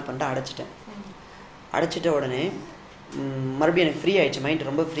கடன் என்ன பண்ணிட்டேன், அடைச்சிட்ட உடனே மறுபடியும் எனக்கு ஃப்ரீ ஆயிடுச்சு. மைண்ட்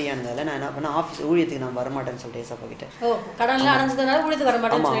ரொம்ப ஃப்ரீயாக இருந்ததால் நான் என்ன பண்ணேன், ஆஃபீஸ் ஊழியத்துக்கு நான் வரமாட்டேன்னு சொல்லிட்டு ஏசப்பா கிட்ட.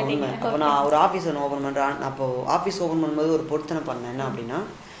 அப்போ நான் ஒரு ஆஃபீஸ் ஒன்று ஓப்பன் பண்ணுறேன். அப்போ ஆஃபீஸ் ஓப்பன் பண்ணும்போது ஒரு பொருத்தனை பண்ணேன். என்ன அப்படின்னா,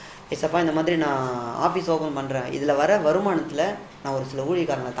 ஏசப்பா இந்த மாதிரி நான் ஆஃபீஸ் ஓப்பன் பண்ணுறேன், இதில் வர வருமானத்தில் நான் ஒரு சில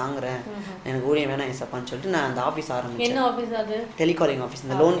ஊழியக்காரங்களை தாங்குறேன், எனக்கு ஊழியம் வேணாம் ஏசப்பான்னு சொல்லிட்டு நான் அந்த ஆஃபீஸ் ஆரம்பிச்சேன். டெலிகாலிங் ஆஃபீஸ்,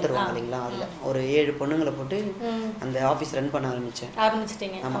 இந்த லோன் தருவாங்க இல்லைங்களா, அதில் ஒரு 7 பொண்ணுங்களை போட்டு அந்த ஆஃபீஸ் ரன் பண்ண ஆரம்பித்தேன்.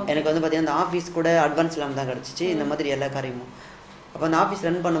 ஆமாம், எனக்கு வந்து பார்த்தீங்கன்னா அந்த ஆஃபீஸ் கூட அட்வான்ஸ் இல்லாமல் தான் கிடச்சிச்சு, இந்த மாதிரி எல்லா காரியமும். அப்போ அந்த ஆஃபீஸ்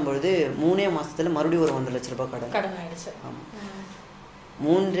ரன் பண்ணும்பொழுது 3 மாதத்தில் மறுபடியும் ஒரு 1 லட்ச ரூபாய் கடன் ஆயிடுச்சு. ஆமாம்,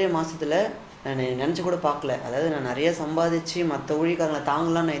 3 மாதத்தில் நான் நினச்சி கூட பார்க்கல. அதாவது நான் நிறைய சம்பாதிச்சு மற்ற ஊழியக்காரங்களை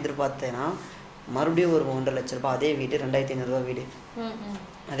தாங்கலாம் நான் எதிர்பார்த்தேன்னா, மறுபடியும் ஒரு 1.5 லட்ச ரூபாய் அதே வீடு, 2500 ரூபா வீடு,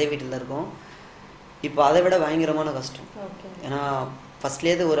 அதே வீட்டில் தான் இருக்கும். இப்போ அதை விட பயங்கரமான கஷ்டம். ஏன்னா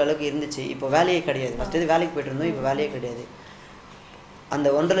ஃபஸ்ட்லேயே ஓரளவுக்கு இருந்துச்சு, இப்போ வேலையே கிடையாது. ஃபஸ்ட்லேயே வேலைக்கு போய்ட்டு இருந்தோம், இப்போ வேலையே கிடையாது. அந்த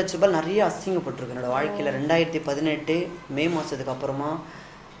 1.5 லட்ச ரூபாய் நிறைய அசிங்கப்பட்டிருக்கு என்னோடய வாழ்க்கையில். 2018 மே மாதத்துக்கு அப்புறமா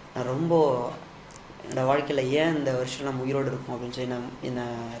நான் ரொம்ப என்னோடய வாழ்க்கையில் ஏன் இந்த வருஷம் நம்ம உயிரோடு இருக்கும் அப்படின்னு சொல்லி என்னை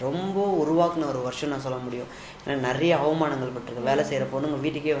ரொம்ப உருவாக்குன ஒரு வருஷம் நான் சொல்ல முடியும். ஏன்னா நிறைய அவமானங்கள் பட்டிருக்கு. வேலை செய்கிற பொண்ணுங்க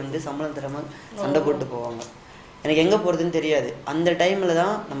வீட்டுக்கே வந்து சம்பளம் தராமல் சண்டை போட்டு போவாங்க. எனக்கு எங்கே போகிறதுன்னு தெரியாது. அந்த டைமில்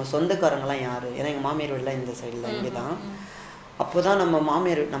தான் நம்ம சொந்தக்காரங்களாம் யார், ஏன்னா எங்கள் மாமியார் வீடெலாம் இந்த சைடில் தான், இங்கே தான். அப்போ தான் நம்ம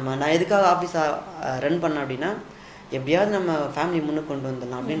மாமியார் நான் எதுக்காக ஆஃபீஸை ரன் பண்ணேன் அப்படின்னா, எப்படியாவது நம்ம ஃபேமிலி முன்னுக்கு கொண்டு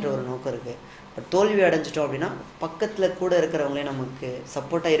வந்துடலாம் அப்படின்ற ஒரு நோக்கம் இருக்குது. பட் தோல்வி அடைஞ்சிட்டோம் அப்படின்னா பக்கத்தில் கூட இருக்கிறவங்களே நமக்கு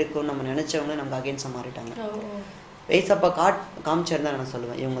சப்போர்ட்டாக இருக்கும்னு நம்ம நினச்சவங்களே நமக்கு அகெயின்ஸ்டாக மாறிட்டாங்க. ஏசப்பா காமிச்சார் தான் நான்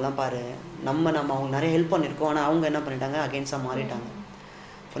சொல்லுவேன். இவங்கெல்லாம் பாரு, நம்ம அவங்க நிறைய ஹெல்ப் பண்ணியிருக்கோம், ஆனால் அவங்க என்ன பண்ணிட்டாங்க, அகெயின்ஸ்டாக மாறிட்டாங்க.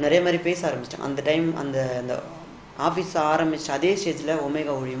 இப்போ நிறைய மாதிரி பேச ஆரம்பிச்சிட்டேன். அந்த டைம் அந்த ஆஃபீஸ் ஆரம்பிச்சு அதே ஸ்டேஜில்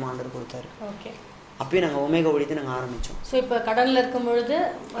ஒமேகா ஊழியமாக ஆண்டவர் கொடுத்தாரு. அப்பயும் நாங்கள் ஒமேகா ஊழியத்தை நாங்கள் ஆரம்பித்தோம். ஸோ இப்போ கடனில் இருக்கும் பொழுது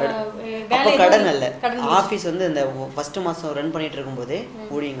அப்போ கடன் இல்லை, ஆஃபீஸ் வந்து இந்த ஃபஸ்ட்டு மாதம் ரன் பண்ணிட்டு இருக்கும்போதே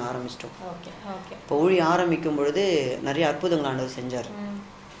ஊழியங்க ஆரம்பிச்சிட்டோம். இப்போ ஊழியம் ஆரம்பிக்கும் பொழுது நிறைய அற்புதங்கள் ஆண்டவர் செஞ்சார்,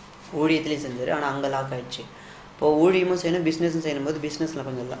 ஊழியத்துலேயும் செஞ்சார். ஆனால் அங்கே லாக் ஆகிடுச்சு. இப்போ ஊழியமும் செய்யணும், பிஸ்னஸும் செய்யும் போது பிஸ்னஸில்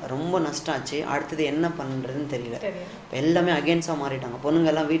கொஞ்சம் ரொம்ப நஷ்டம் ஆச்சு. அடுத்தது என்ன பண்ணுறதுன்னு தெரியல. இப்போ எல்லாமே அகெயின்ஸ்டாக மாறிட்டாங்க.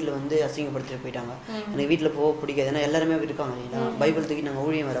 பொண்ணுங்கெல்லாம் வீட்டில் வந்து அசிங்கப்படுத்திட்டு போயிட்டாங்க. எனக்கு வீட்டில் போக பிடிக்காது, ஏன்னா எல்லாருமே இருக்காங்க இல்லைங்களா, பைபிள் தூக்கி நாங்கள்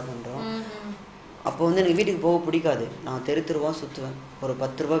ஊழியம் வேறு பண்ணுறோம். அப்போ வந்து எனக்கு வீட்டுக்கு போக பிடிக்காது. நான் தெருவா சுற்றுவேன். ஒரு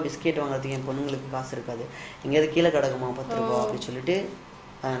 10 ரூபா பிஸ்கெட் வாங்குறதுக்கு என் பொண்ணுங்களுக்கு காசு இருக்காது. எங்கேயாவது கீழே கிடக்குமா 10 ரூபா அப்படின்னு சொல்லிட்டு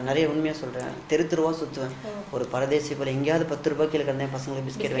நிறைய உண்மையாக சொல்கிறேன், தெருவா சுற்றுவேன். ஒரு பரதேசி போல் எங்கேயாவது 10 ரூபா கீழே கிடந்தேன் பசங்களுக்கு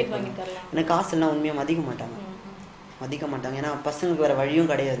பிஸ்கெட் வாங்கி. ஏன்னா காசு எல்லாம் உண்மையாக மதிக்க மாட்டாங்க. ஏன்னா பசங்களுக்கு வேறு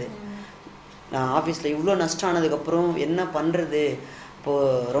வழியும் கிடையாது. நான் ஆஃபீஸில் இவ்வளோ நஷ்டம் ஆனதுக்கப்புறம் என்ன பண்ணுறது,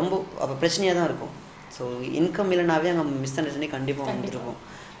 இப்போது ரொம்ப அப்போ பிரச்சனையாக தான் இருக்கும். ஸோ இன்கம் இல்லைனாவே அங்கே மிஸ் அண்டர்ஸ்டாண்டிங் கண்டிப்பாக வந்துருக்கும்.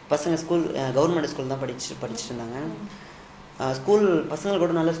 பசங்க ஸ்கூல் கவர்மெண்ட் ஸ்கூல் தான் படிச்சுட்டு இருந்தாங்க. ஸ்கூல் பசங்களை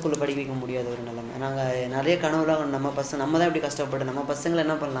கூட நல்ல ஸ்கூலில் படிக்க வைக்க முடியாத ஒரு நிலைமை. நாங்கள் நிறைய கனவுலாம் நம்ம தான் இப்படி கஷ்டப்பட்டு நம்ம பசங்களை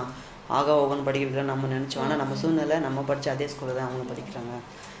என்ன பண்ணலாம், ஓகன் படிக்க வைக்கலாம் நம்ம நினச்சோம். ஆனால் நம்ம சூழ்நிலை நம்ம படித்த அதே ஸ்கூலில் தான் அவங்களும் படிக்கிறாங்க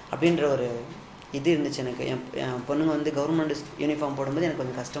அப்படின்ற ஒரு இது இருந்துச்சு எனக்கு. என் பொண்ணுங்க வந்து கவர்மெண்ட் யூனிஃபார்ம் போடும்போது எனக்கு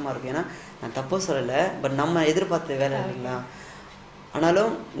கொஞ்சம் கஷ்டமாக இருக்கும். ஏன்னா நான் தப்பு சொல்லலை, பட் நம்ம எதிர்பார்த்த வேலை இல்லைங்களா.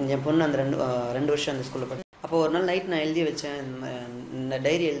 ஆனாலும் என் பொண்ணு அந்த 2 வருஷம் அந்த ஸ்கூலில் படி. அப்போ ஒரு நாள் நைட் நான் எழுதி வச்சேன், இந்த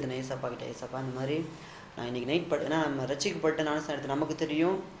டைரி எழுதினேன் ஏசப்பா கிட்ட. ஏசப்பா இந்த மாதிரி நான் இன்றைக்கி நைட் ஏன்னா நம்ம ரசிக்கப்பட்ட நானும் எடுத்து நமக்கு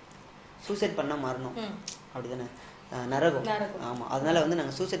தெரியும் சூசைட் பண்ணால் மாறணும் அப்படி தானே, நரகம். ஆமாம், அதனால் வந்து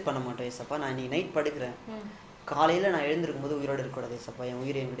நாங்கள் சூசைட் பண்ண மாட்டோம் ஏசப்பா. நான் இன்றைக்கி நைட் படுக்கிறேன், காலையில் நான் எழுந்திருக்கும் போது உயிரோடு இருக்கக்கூடாது ஏசப்பா, என்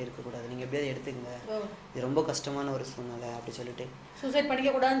உயிரை என்கிட்ட இருக்கக்கூடாது, நீங்கள் எப்படியாவது எடுத்துக்கங்க, இது ரொம்ப கஷ்டமான ஒரு சூழ்நிலை அப்படி சொல்லிட்டு சூசைட்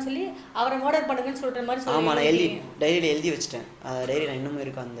பண்ணிக்கக்கூடாதுன்னு சொல்லி அவரை மர்டர் பண்ணுங்கன்னு சொல்கிற மாதிரி. ஆமாம், நான் டைரியில் எழுதி வச்சிட்டேன். டைரி நான் இன்னமும்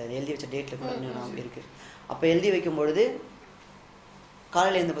இருக்கும், அந்த எழுதி வச்ச டேட்டில் கூட இன்னும் நான் இருக்குது. அப்போ எழுதி வைக்கும்பொழுது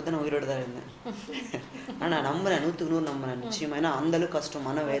காலையில் இருந்து பார்த்தா நான் உயிரோடு தான் இருந்தேன். ஆனால் நான் நம்புகிறேன், 100க்கு 100 நம்புகிறேன் நிச்சயமாக. ஏன்னா அந்தளவுக்கு கஷ்டம்,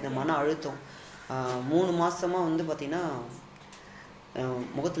 மன வேதனை, மன அழுத்தம். 3 மாதமாக வந்து பார்த்தீங்கன்னா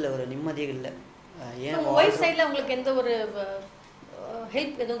முகத்தில் ஒரு நிம்மதியே இல்லை. ஏன் ஒய்ஃப் சைடில் உங்களுக்கு எந்த ஒரு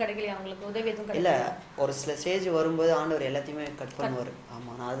ஹெல்ப் எதுவும் கிடைக்கலையா? உங்களுக்கு உதவி எதுவும் இல்லை, ஒரு சில ஸ்டேஜ் வரும்போது ஆண்டவர் எல்லாத்தையுமே கட் பண்ணுவார்.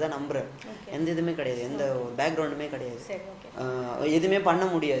 ஆமாம், நான் அதுதான் நம்புகிறேன். எந்த இதுவுமே கிடையாது, எந்த பேக்ரவுண்டுமே கிடையாது, எதுவுமே பண்ண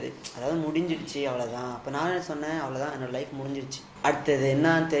முடியாது. அதாவது முடிஞ்சிடுச்சு அவ்வளோதான். அப்போ நான் என்ன சொன்னேன், அவ்வளோதான், என்னோடய லைஃப் முடிஞ்சிடுச்சு. அடுத்தது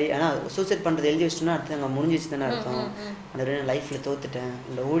என்னன்னு தெரியும். ஆனால் சூசைட் பண்ணுறது எழுதி வச்சுட்டோன்னா அடுத்து அங்கே முடிஞ்சிச்சு தானே அர்த்தம். அந்த லைஃப்பில் தோத்துட்டேன்,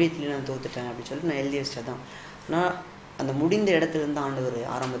 இந்த ஊழியத்துலேயும் நான் தோத்துட்டேன் அப்படின்னு சொல்லிட்டு நான் எழுதி வச்சுட்டேன் தான். ஆனால் அந்த முடிந்த இடத்துலேருந்து ஆண்டவர்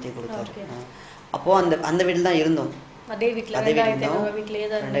ஆரம்பத்தையும் கொடுத்தாரு. அப்போது அந்த வீட்டில் தான் இருந்தோம். அதே வீட்டில்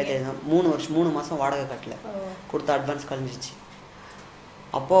 3 மாதம் வாடகை கட்டல, கொடுத்த அட்வான்ஸ் கழிஞ்சிச்சு.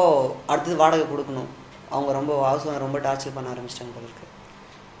 அப்போது அடுத்தது வாடகை கொடுக்கணும். அவங்க ரொம்ப ரொம்ப டார்ச்சர் பண்ண ஆரம்பிச்சிட்டாங்க போல இருக்கு.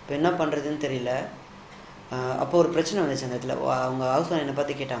 இப்போ என்ன பண்ணுறதுன்னு தெரியல. அப்போ ஒரு பிரச்சனை வந்துச்சு அந்த இடத்துல. அவங்க ஹவுஸ் ஓனர் என்னை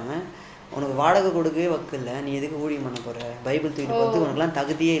பார்த்து கேட்டாங்க, உனக்கு வாடகை கொடுக்கவே வக்கு இல்லை, நீ எதுக்கு ஊழியம் பண்ண போகிற, பைபிள் தூக்கிட்டு போகிறது உனக்குலாம்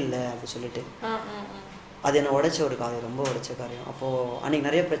தகுதியே இல்லை அப்படின்னு சொல்லிட்டு. அது என்னை உடைச்ச ஒரு காரியம், ரொம்ப உடைச்ச காரியம். அப்போது அன்றைக்கி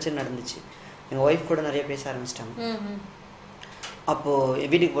நிறைய பிரச்சனை நடந்துச்சு. எங்கள் ஒய்ஃப் கூட நிறைய பேச ஆரம்பிச்சிட்டாங்க. அப்போது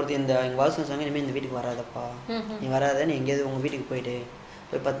வீட்டுக்கு போகிறது எங்கள் ஹவுஸ் ஓனர் சொன்னாங்க, இனிமேல் இந்த வீட்டுக்கு வராதப்பா, நீ வராத, நீ எங்கேயாவது உங்கள் வீட்டுக்கு போயிட்டு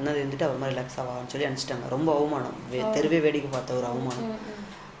போய் 10 நாள் இருந்துட்டு அவர் மாதிரி ரிலாக்ஸ் ஆவான்னு சொல்லி அனுப்பிச்சிட்டாங்க. ரொம்ப அவமானம், தெருவே வேடிக்கை பார்த்த ஒரு அவமானம்.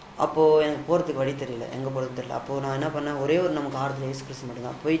 அப்போது எனக்கு போகிறதுக்கு வழி தெரியல, எங்கே போகிறதுன்னு தெரியல. அப்போது நான் என்ன பண்ணேன், ஒரே ஒரு நமக்கு ஆறுதல் இயேசு கிறிஸ்து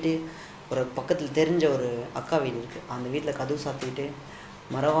மட்டும்தான். போயிட்டு ஒரு பக்கத்தில் தெரிஞ்ச ஒரு அக்கா வீடு இருக்குது, அந்த வீட்டில் கதவு சாத்திக்கிட்டு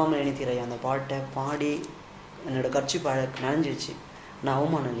மறவாமல் நினைத்திரை அந்த பாட்டை பாடி என்னோடய கர்ச்சிப் நனைஞ்சிடுச்சு. நான்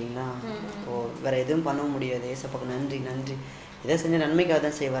அவமானம் இல்லைங்களா, இப்போது வேறு எதுவும் பண்ண முடியாது, ஏசப்பாக்கு நன்றி நன்றி, இதை செஞ்ச நன்மைக்காக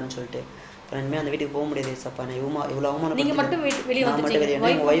தான் செய்வார்னு சொல்லிட்டு அப்புறம் இனிமேல் அந்த வீட்டுக்கு போக முடியாது ஏசப்பா, நான் இவ்வளோ அவமானம் நான் மட்டும் வெளியே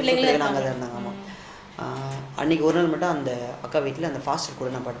எங்கள் ஒய்ஃப் நாங்கள் தான் இருந்தாங்க. ஆமாம், அன்றைக்கி ஒரு நாள் மட்டும் அந்த அக்கா வீட்டில் அந்த ஃபாஸ்டர் கூட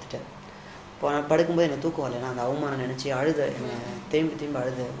நான் படுத்துட்டேன். இப்போ நான் படுக்கும்போது எனக்கு தூக்கம் வரல, நான் அந்த அவமானம் நினச்சி அழுத, என்னை திரும்பி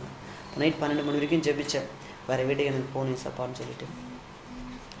அழுத. நைட் 12 மணி வரைக்கும் ஜெபிச்சேன், வேறு வீட்டுக்கு எனக்கு போகணும் ஏசப்பான்னு சொல்லிட்டு.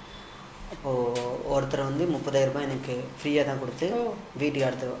 அப்போது ஒருத்தர் வந்து 30,000 ரூபாய் எனக்கு ஃப்ரீயாக தான் கொடுத்து வீட்டுக்கு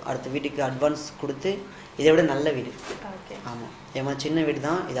அடுத்த வீட்டுக்கு அட்வான்ஸ் கொடுத்து, இதை விட நல்ல வீடு. ஆமாம், ஏமா சின்ன வீடு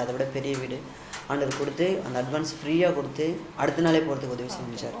தான் இது, அதை விட பெரிய வீடு ஆண்டவர் கொடுத்து அந்த அட்வான்ஸ் ஃப்ரீயாக கொடுத்து அடுத்த நாளே போகிறதுக்கு உதவி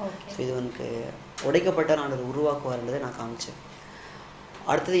செஞ்சார். ஸோ இது எனக்கு உடைக்கப்பட்ட ஆண்டவர் உருவாக்குவார்ன்றதை நான் காமிச்சேன்.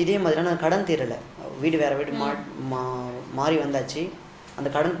 அடுத்தது இதே மாதிரி நான் கடன் தீரலை, வீடு வேறு வீடு மாறி வந்தாச்சு, அந்த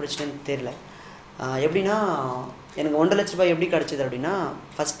கடன் பிரச்சனைன்னு தெரியல. எப்படின்னா எனக்கு 1.5 லட்ச ரூபாய் எப்படி கிடச்சிது அப்படின்னா,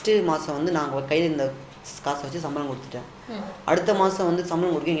 ஃபஸ்ட்டு மாதம் வந்து நாங்கள் கையில் இந்த காசை வச்சு சம்பளம் கொடுத்துட்டேன். அடுத்த மாதம் வந்து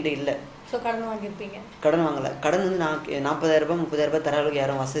சம்பளம் கொடுக்க என்கிட்ட இல்லை. ஸோ கடன் வாங்கியிருப்பீங்க? கடன் வாங்கலை. கடன் வந்து நான் 40,000 ரூபாய் 30,000 ரூபாய் தர அளவுக்கு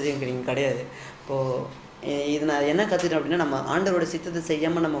யாரும் வசதியும் கிடையாது. இப்போது இது நான் என்ன கற்றுட்டேன் அப்படின்னா, நம்ம ஆண்டவரோட சித்தத்தை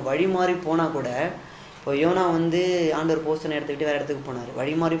செய்யாமல் நம்ம வழி மாறி போனால் கூட, இப்போ யோனா வந்து ஆண்டவர் போஸ்டனை எடுத்துக்கிட்டு வேறு இடத்துக்கு போனார்,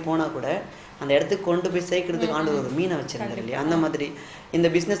 வழி மாறி போனால் கூட அந்த இடத்துக்கு கொண்டு போய் சேர்க்கறதுக்கு ஆண்டவர் ஒரு மீனை வச்சுருந்தார் இல்லையா. அந்த மாதிரி இந்த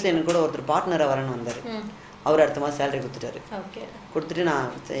பிஸ்னஸில் எனக்கு கூட ஒருத்தர் பார்ட்னராக வரணும்னு வந்தார். அவர் அடுத்த மாதம் சேலரி கொடுத்துட்டாரு. கொடுத்துட்டு நான்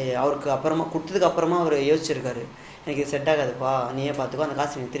அவருக்கு அப்புறமா கொடுத்ததுக்கு அப்புறமா அவர் யோசிச்சிருக்காரு, எனக்கு இது செட் ஆகாதுப்பா, நீயே பார்த்துக்கோ, அந்த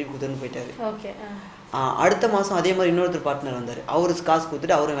காசு எனக்கு திருப்பி கொடுத்துன்னு போயிட்டாரு. அடுத்த மாதம் அதே மாதிரி இன்னொருத்தர் பார்ட்னர் வந்தார், அவருக்கு காசு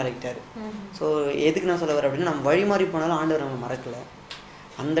கொடுத்துட்டு அவரும் வேலைக்கிட்டாரு. ஸோ எதுக்கு நான் சொல்ல வரேன் அப்படின்னா, நம்ம வழி மாறி போனாலும் ஆண்டவர் நம்ம மறக்கலை.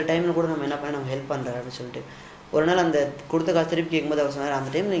 அந்த டைமில் கூட நம்ம என்ன பண்ண, நம்ம ஹெல்ப் பண்ணுறாரு அப்படின்னு சொல்லிட்டு. ஒரு நாள் அந்த கொடுத்த காசு திருப்பி கேட்கும்போது அவர் சொன்னார், அந்த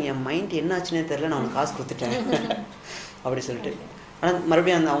டைமில் என் மைண்ட் என்ன ஆச்சுன்னே தெரியல, நான் அவனுக்கு காசு கொடுத்துட்டேன் அப்படி சொல்லிட்டு. ஆனால்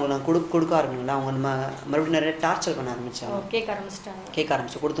மறுபடியும் அந்த அவங்க நான் கொடுக்க ஆரம்பிங்களா, அவங்க மறுபடியும் நிறைய டார்ச்சர் பண்ண ஆரம்பித்தாங்க, கேட்க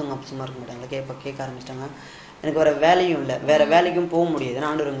ஆரம்பிச்சு. கொடுத்தவங்க அப்போ சும்மா இருக்க மாட்டாங்களா, கேட்க ஆரம்பிச்சிட்டாங்க. எனக்கு வேறு வேலையும் இல்லை, வேறு வேலைக்கும் போக முடியாது, ஏன்னா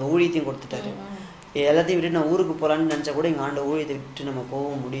ஆண்டவர் எங்கள் ஊழியத்தையும் கொடுத்துட்டாரு. எல்லாத்தையும் விட்டுட்டு நான் ஊருக்கு போகலான்னு நினச்சா கூட எங்கள் ஆண்டு ஊழியத்தை விட்டு நம்ம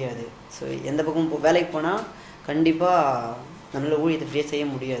போகவும் முடியாது. ஸோ எந்த பக்கமும் வேலைக்கு போனால் கண்டிப்பாக நம்மளால் ஊழியத்தை ஃப்ரீயாக செய்ய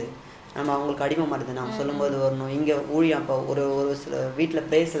முடியாது, நம்ம அவங்களுக்கு அடிமை மாறுது. நம்ம சொல்லும்போது வரணும், இங்கே ஊழியம் அப்போ ஒரு சில வீட்டில்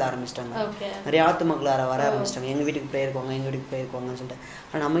ப்ரேயர்ஸில் ஆரம்பிச்சிட்டாங்க, நிறைய ஆத்து மக்கள் வர ஆரம்பிச்சிட்டாங்க, எங்கள் வீட்டுக்கு ப்ரேயர் போவாங்க, எங்கள் வீட்டுக்கு ப்ரேயர் போவாங்கன்னு சொல்லிட்டு.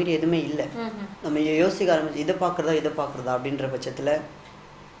 ஆனால் நம்மகிட்ட எதுவுமே இல்லை. நம்ம யோசிக்க ஆரம்பிச்சு இதை பார்க்குறதா அப்படின்ற பட்சத்தில்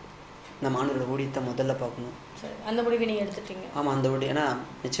நம்ம ஆண்டோட ஊழியத்தை முதல்ல பார்க்கணும். அந்த முடிவை நீங்கள் எடுத்துட்டீங்க? ஆமாம், அந்த ஊழியம், ஏன்னா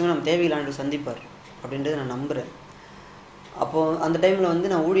நிச்சயமாக நம்ம தேவையில் ஆண்டு சந்திப்பார் அப்படின்றத நான் நம்புகிறேன். அப்போது அந்த டைமில் வந்து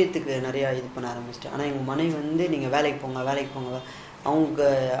நான் ஊழியத்துக்கு நிறையா இது பண்ண ஆரம்பிச்சிட்டேன். ஆனால் எங்கள் மனைவி வந்து நீங்கள் வேலைக்கு போங்க.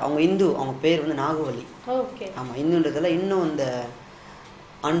 அவங்க இந்து, அவங்க பேர் வந்து நாகவலி. ஆமாம், இந்துன்றதில் இன்னும் அந்த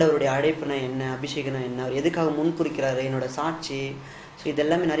ஆண்டவருடைய அழைப்புனா என்ன, அபிஷேகம்னா என்ன, அவர் எதுக்காக முன் குறிக்கிறாரு, என்னோட சாட்சி, ஸோ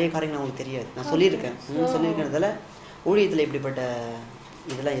இதெல்லாமே நிறைய காரியங்கள் அவங்களுக்கு தெரியாது. நான் சொல்லியிருக்கிறதால ஊழியத்தில் இப்படிப்பட்ட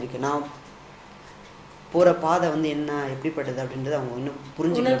இதெல்லாம் இருக்குது. நான் போகிற பாதை வந்து என்ன, எப்படிப்பட்டது அப்படின்றது அவங்க இன்னும்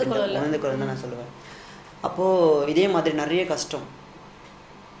உணர்ந்துக்கொள்ள நான் சொல்லுவேன். அப்போது இதே மாதிரி நிறைய கஷ்டம்.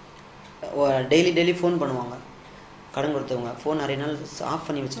 டெய்லி ஃபோன் பண்ணுவாங்க, கடன் கொடுத்தவங்க ஃபோன் நிறைய நாள் ஆஃப்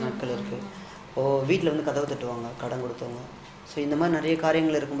பண்ணி வச்ச நாட்கள் இருக்குது. வீட்டில் வந்து கதவு தட்டுவாங்க, கடன் கொடுத்தவங்க ஸோ இந்த மாதிரி நிறைய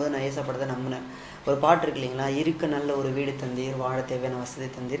காரியங்கள் இருக்கும்போது நான் ஏசப்படத்தை நம்பினேன். ஒரு பாட்டு இருக்கு இல்லைங்களா, இருக்க நல்ல ஒரு வீடு தந்தீர், வாழ தேவையான வசதி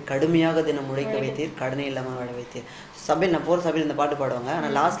தந்தீர், கடுமையாக தினம் முளைக்க வைத்தீர், கடனே இல்லாமல் வாழ வைத்தீர். சபையில் நான் போகிற சபையில் இந்த பாட்டு பாடுவாங்க,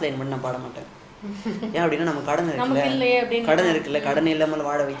 ஆனால் லாஸ்ட் லைன் மட்டும் நான் பாட மாட்டேன். ஏன் அப்படின்னா நம்ம கடன் இருக்குல்ல, கடன் இல்லாமல்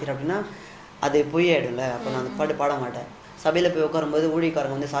வாழ வைத்தீர் அப்படின்னா அது பொய் ஆகிடும்ல. அப்போ நான் அந்த பாட்டு பாட மாட்டேன். சபையில் போய் உட்காரும்போது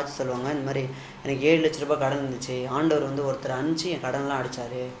ஊழியக்காரங்க வந்து சாட்சி சொல்லுவாங்க, இந்த மாதிரி எனக்கு 7 லட்ச ரூபாய் கடன் இருந்துச்சு, ஆண்டவர் வந்து ஒருத்தர் அனுப்பிச்சு என் கடன்லாம்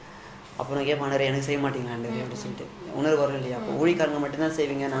அடிச்சாரு. அப்போ நான் கேட்பேன், ஆண்டவர் எனக்கு செய்ய மாட்டீங்களா ஆண்டவர் அப்படின்னு சொல்லிட்டு. உணர்வு வரும் இல்லையா? அப்போ ஊழியக்காரங்க மட்டும்தான்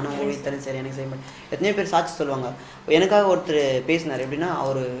செய்வீங்க, நானும் ஊழியத்தானே சரி எனக்கு செய்ய மாட்டேன். எத்தனையோ பேர் சாட்சி சொல்லுவாங்க. எனக்காக ஒருத்தர் பேசினார். எப்படின்னா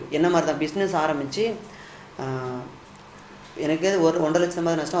அவர் என்ன மாதிரி தான் பிஸ்னஸ் ஆரம்பித்து எனக்கு ஒரு 1.5 லட்சம்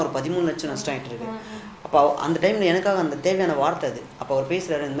நஷ்டம், ஒரு 13 லட்சம் நஷ்டம் ஆகிட்டு இருக்கு. அப்போ அந்த டைமில் எனக்காக அந்த தேவையான வார்த்தை அது. அப்போ அவர்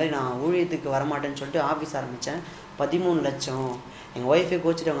பேசுகிறாரு, இந்த மாதிரி நான் ஊழியத்துக்கு வரமாட்டேன்னு சொல்லிட்டு ஆஃபீஸ் ஆரம்பித்தேன், 13 லட்சம். எங்கள் ஒய்ஃபே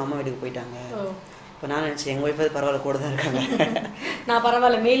கோச்சிட்டு அவங்க அம்மா வீட்டுக்கு போயிட்டாங்க. இப்போ நான் நினச்சேன் எங்கள் ஒய்ஃபே பரவாயில்ல கூட தான் இருக்காங்க, நான்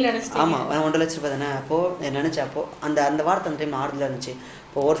பரவாயில்ல மேல் நினச்சேன். ஆமாம் 1.5 லட்ச ரூபாய் தானே. அப்போது நினச்சேன், அப்போது அந்த வார்த்தை அந்த டைம் ஆறுதலாக இருந்துச்சு.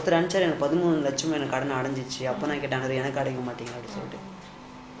 இப்போ ஒருத்தர் அனுப்பிச்சார், எனக்கு 13 லட்சம் எனக்கு கடன் அடைஞ்சிச்சு. அப்போ நான் கேட்டாங்க, எனக்கு அடைக்க மாட்டீங்க அப்படின்னு சொல்லிட்டு.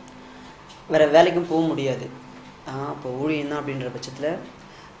 வேறு வேலைக்கும் போக முடியாது. இப்போ ஊழியம் தான் அப்படின்ற பட்சத்தில்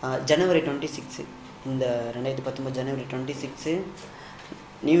ஜனவரி 26 இந்த 2019 ஜனவரி 26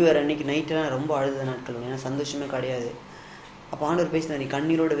 நியூ இயர் அன்றைக்கி நைட்டெல்லாம் ரொம்ப அழுத நாட்கள். ஏன்னா சந்தோஷமே கிடையாது. அப்போ ஆண்டவர் பேசினார், நீ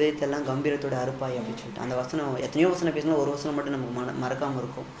கண்ணீரோட விதத்தெல்லாம் கம்பீரத்தோட அறுப்பாய் அப்படின்னு சொல்லிட்டு. அந்த வசனம் எத்தனையோ வசனம் பேசினா ஒரு வசனம் மட்டும் நமக்கு மறக்காமல்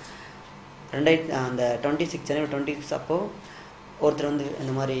இருக்கும். அந்த 26 ஜனவரி 26 அப்போது ஒருத்தர் வந்து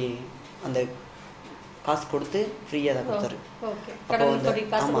இந்த மாதிரி அந்த காசு கொடுத்து ஃப்ரீயாக தான் கொடுத்தாரு. அப்போ வந்து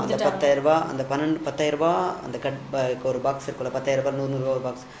ஆமாம் அந்த 10,000 ரூபாய், அந்த 10,000 ரூபாய் அந்த ஒரு பாக்ஸ் இருக்குல்ல, 10,000 ரூபாய் 100 ரூபா ஒரு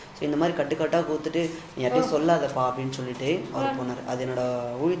பாக்ஸ். ஸோ இந்த மாதிரி கட்டுக்கட்டாக கொடுத்துட்டு நீ யார்ட்டையும் சொல்லாதப்பா அப்படின்னு சொல்லிட்டு அவர் போனார். அது என்னோட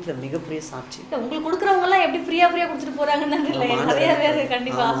ஊழியத்தில் மிகப்பெரிய சாட்சி. உங்களுக்கு கொடுக்குறவங்கலாம் எப்படி ஃப்ரீயாக கொடுத்துட்டு போகிறாங்கன்னு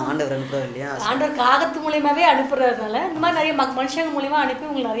கண்டிப்பாக ஆண்டவர் அனுப்புறாரு இல்லையா? ஆண்டவர் காகத்து மூலியமாகவே அனுப்புறதுனால இந்த மாதிரி நிறைய மனுஷங்க மூலியமாக அனுப்பி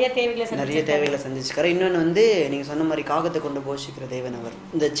உங்களுக்கு நிறைய தேவைகளை சந்திச்சுக்காரு. இன்னொன்று வந்து நீங்கள் சொன்ன மாதிரி காகத்தை கொண்டு போஷிக்கிற தேவன் அவர்.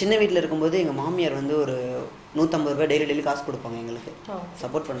 இந்த சின்ன வீட்டில் இருக்கும்போது எங்கள் மாமியார் வந்து ஒரு 150 ரூபாய் டெய்லி காசு கொடுப்பாங்க, எங்களுக்கு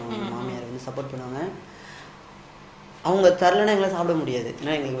சப்போர்ட் பண்ணுவாங்க. எங்கள் மாமியார் வந்து சப்போர்ட் பண்ணுவாங்க. அவங்க தரலைன்னா எங்களால் சாப்பிட முடியாது,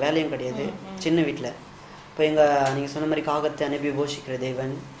 ஏன்னா எங்களுக்கு வேலையும் கிடையாது சின்ன வீட்டில். இப்போ நீங்கள் சொன்ன மாதிரி காகத்தை அனுப்பி போஷிக்கிற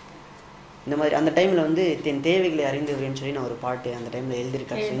தேவன், இந்த மாதிரி அந்த டைமில் வந்து என் தேவைகளை அறிந்தவர்னு சொல்லி நான் ஒரு பாட்டு அந்த டைமில்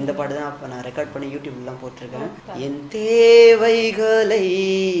எழுதியிருக்கேன். ஸோ இந்த பாட்டு தான் அப்போ நான் ரெக்கார்ட் பண்ணி யூடியூப்லாம் போட்டிருக்கேன். என் தேவைகளை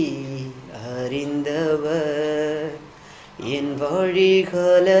அறிந்தவர், என்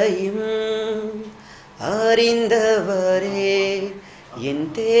வழிகளையும் அறிந்தவரே, என்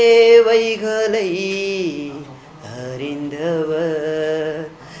தேவைகளை அறிந்தவர்,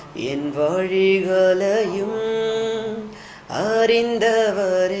 என் வழிகளையும்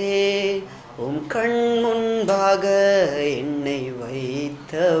அறிந்தவரே, உம் கண் முன்பாக என்னை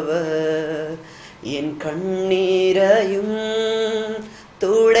வைத்தவர், என் கண்ணீரையும்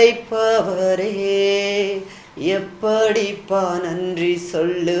துடைப்பவரே, எப்படிப்பா நன்றி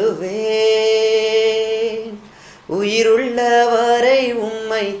சொல்லுவேன், உயிருள்ளவரை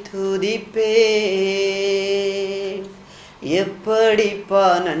உம்மை துதிப்பேன், எப்படிப்பா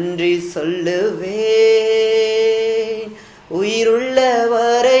நன்றி சொல்லுவேன்,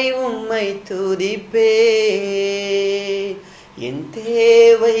 உயிருள்ளவரை உம்மை துதிப்பேன், என்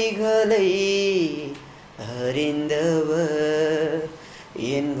தேவைகளை அறிந்தவர்,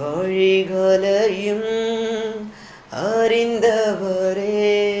 என் வழிகளையும் அறிந்தவரே.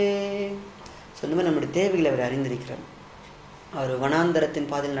 சொன்ன மாதிரி நம்முடைய தேவைகளை அவர் அறிந்திருக்கிறார். அவர் வனாந்தரத்தின்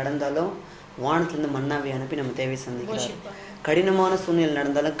பாதையில் நடந்தாலும் வானத்திலிருந்து மன்னாவை அனுப்பி நம்ம தேவையை சந்திக்கிறார். கடினமான சூழ்நிலை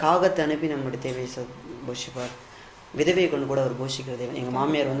நடந்தாலும் காகத்தை அனுப்பி நம்மளுடைய தேவையை போஷிப்பார். விதவையை கொண்டு கூட அவர் போஷிக்கிறது. எங்கள்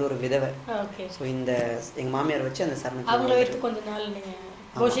மாமியார் வந்து ஒரு விதவை. ஸோ இந்த எங்கள் மாமியார் வச்சு அந்த சரணத்தை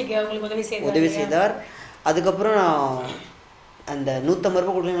உதவி செய்தார். அதுக்கப்புறம் நான் அந்த 150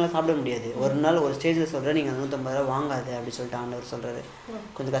 ரூபாய் கொடுக்கல எங்களால் சாப்பிட முடியாது. ஒரு நாள் ஒரு ஸ்டேஜில் சொல்கிறேன், நீங்கள் 150 ரூபா வாங்காது அப்படி சொல்லிட்டு ஆண்டவர் சொல்கிறாரு.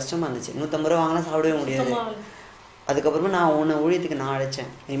 கொஞ்சம் கஷ்டமாக இருந்துச்சு. 150 ரூபா வாங்கினா சாப்பிடவே முடியாது. அதுக்கப்புறமா நான் உன்னை ஊழியத்துக்கு நான்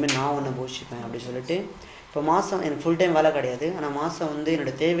அழைச்சேன், இனிமேல் நான் உன்னை போஷிப்பேன் அப்படி சொல்லிட்டு. இப்போ மாதம் எனக்கு ஃபுல் டைம் வேலை கிடையாது, ஆனால் மாதம் வந்து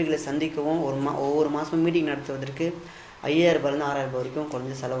என்னோடய தேவைகளை சந்திக்கவும் ஒவ்வொரு மாதமும் மீட்டிங் நடத்துவதற்கு 5,000 ரூபாயிலேருந்து 6,000 ரூபாய் வரைக்கும்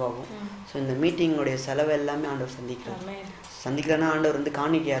குறைஞ்ச செலவாகும். ஸோ இந்த மீட்டிங்கோடைய செலவு எல்லாமே ஆண்டவர் சந்திக்கலன்னா ஆண்டவர் வந்து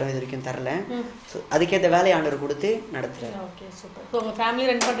காணிக்கை யாரும் இது வரைக்கும் தரல. ஸோ அதுக்கேற்ற வேலையை ஆண்டவர் கொடுத்து நடத்துகிறார்.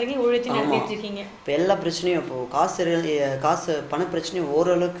 இப்போ எல்லா பிரச்சனையும் இப்போது காசு பண பிரச்சனையும்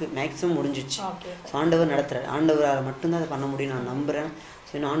ஓரளவுக்கு மேக்ஸிமம் முடிஞ்சிச்சு. ஸோ ஆண்டவர் நடத்துகிறார். ஆண்டவரால் மட்டும்தான் அதை பண்ண முடியும் நான் நம்புகிறேன்.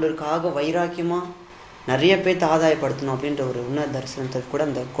 ஸோ இன்னும் ஆண்டவருக்காக வைராக்கியமாக நிறைய பேர்த்து ஆதாயப்படுத்தணும் அப்படின்ற ஒரு உன்னத தரிசனத்துக்கு கூட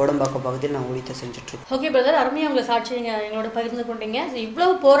அந்த கோடம்பாக்கம் பகுதியில் நான் ஊழியத்தை செஞ்சுட்ருக்கோம். ஓகே பிரதர், அருமையாக உங்களை சாட்சி நீங்கள் எங்களோட பகிர்ந்து கொண்டீங்க.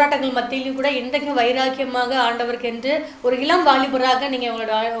 இவ்வளவு போராட்டங்கள் மத்தியிலும் கூட இன்றைக்கும் வைராக்கியமாக ஆண்டவருக்கு என்று ஒரு இளம் வாலிபராக நீங்கள்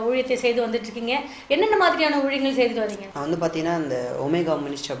உங்களோட ஊழியத்தை செய்து வந்துட்டுருக்கீங்க. என்னென்ன மாதிரியான ஊழியங்கள் செய்துட்டு வரீங்க? நான் வந்து பார்த்தீங்கன்னா இந்த ஒமேகா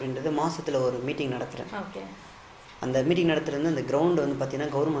மினிஸ்ட்ரி அப்படின்றது மாதத்தில் ஒரு மீட்டிங் நடத்துகிறேன். ஓகே. அந்த மீட்டிங் நடத்துறது அந்த கிரவுண்ட் வந்து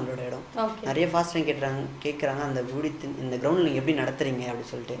பார்த்தீங்கன்னா கவர்மெண்டோட இடம். நிறைய ஃபாஸ்ட் கேட்குறாங்க அந்த இந்த கிரவுண்டில் நீங்கள் எப்படி நடத்துறீங்க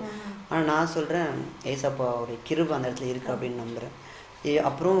அப்படின்னு சொல்லிட்டு. ஆனால் நான் சொல்கிறேன் ஏசப்பா ஒரு கிருபை அந்த இடத்துல இருக்குது அப்படின்னு நம்புகிறேன்.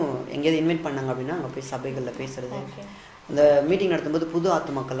 அப்புறம் எங்கேயாவது இன்வைட் பண்ணாங்க அப்படின்னா அங்கே போய் சபைகளில் பேசுறது. அந்த மீட்டிங் நடத்தும்போது புது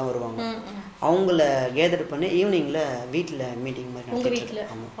ஆத்துமாக்கள்லாம் வருவாங்க, அவங்கள கேதர் பண்ணி ஈவினிங்கில் வீட்டில் மீட்டிங் மாதிரி நடத்திட்டு.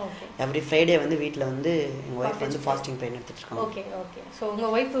 ஆமாம், எவ்ரி ஃப்ரைடே வந்து வீட்டில் வந்து எங்கள் ஒய்ஃப் வந்து ஃபாஸ்டிங் ப்ரேயர் நடத்திட்டு இருக்காங்க. Okay okay. ஸோ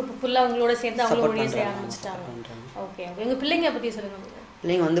உங்கள் ஒய்ஃப் ஃபுல்லாக அவங்களோட சேர்ந்து அவங்களோட செய்ய ஆரம்பிச்சிட்டாங்க. ஓகே. எங்கள் பிள்ளைங்க பற்றி சொல்லுங்கள்.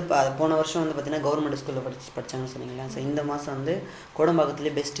 பிள்ளைங்க வந்து போன வருஷம் வந்து பார்த்தீங்கன்னா கவர்மெண்ட் ஸ்கூலில் படித்தாங்கன்னு சொன்னீங்களா. ஸோ இந்த மாதம் வந்து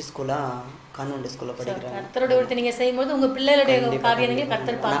கோடம்பாக்கத்துலேயே பெஸ்ட் ஸ்கூலாக கான்வென்ட் ஸ்கூலில் படிக்கிறாங்க. கர்த்தரோட ஒருத்தர் நீங்கள் செய்யும்போது உங்கள் பிள்ளைகளுடைய காரியங்களை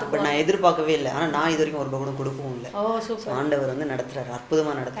கர்த்தர் பார்த்து. பட் நான் எதிர்பார்க்கவே இல்லை, ஆனால் நான் இது வரைக்கும் ஒரு ரூபாய் கூட கொடுக்கவும் இல்லை. ஆண்டவர் வந்து நடத்துறாரு,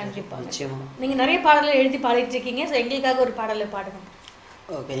 அற்புதமாக நடத்துறாரு. நிச்சயமாக நீங்கள் நிறைய பாடல்களை எழுதி பாடிட்டு இருக்கீங்க. ஸோ எங்களுக்காக ஒரு பாடலை பாடுங்க.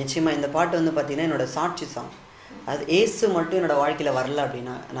 ஓகே, நிச்சயமாக. இந்த பாட்டு வந்து பார்த்தீங்கன்னா என்னோட சாட்சி சாங். அது ஏசு மட்டும் என்னோட வாழ்க்கையில் வரல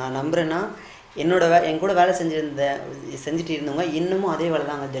அப்படின்னா நான் நம்புறேன்னா என் கூட வேலை செஞ்சுட்டு இருந்தவங்க இன்னமும் அதே வேலை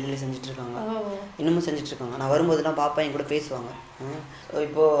தான் அங்கே டெல்லியில் செஞ்சுட்ருக்காங்க, இன்னமும் செஞ்சுட்ருக்காங்க. நான் வரும்போதுலாம் பாப்பா என் கூட பேசுவாங்க.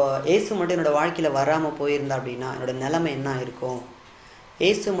 இப்போது ஏசு மட்டும் என்னோடய வாழ்க்கையில் வராமல் போயிருந்தா அப்படின்னா என்னோட நிலைமை என்ன இருக்கும்?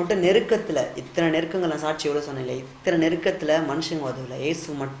 ஏசு மட்டும் நெருக்கத்தில், இத்தனை நெருக்கங்கள் நான் சாட்சி எவ்வளோ சொன்னேன் இல்லை, இத்தனை நெருக்கத்தில் மனுஷங்க உதவலை, ஏசு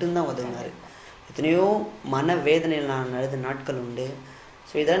மட்டும்தான் உதவுனார். எத்தனையோ மன வேதனையில் நான் அழுத நாட்கள் உண்டு.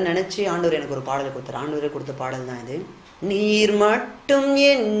 ஸோ இதெல்லாம் நினச்சி ஆண்டவர் எனக்கு ஒரு பாடலை கொடுத்தார். ஆண்டவரே கொடுத்த பாடல் தான் இது. நீர் மட்டும்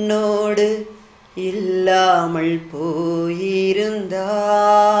என்னோடு இல்லாமல் போயிருந்தாள்,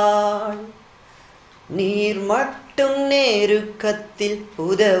 நீர் மட்டும் நெருக்கத்தில்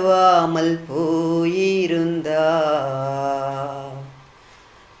உதவாமல் போயிருந்தாள்,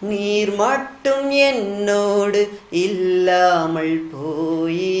 நீர் மட்டும் என்னோடு இல்லாமல்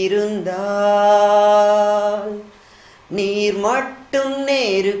போயிருந்தாள், நீர் மட்டும்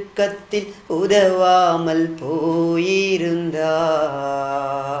நெருக்கத்தில் உதவாமல் போயிருந்தாள்,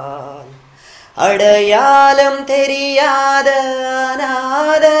 அடையாளம் தெரியாத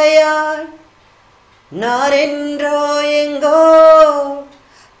அநாதையாய் நான் என்றோ எங்கோ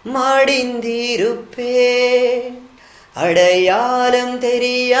மடிந்திருப்பேன், அடையாளம்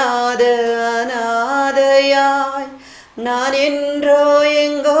தெரியாத அநாதையாய் நான் என்றோ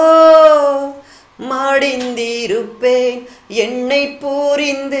எங்கோ மடிந்திருப்பேன், என்னை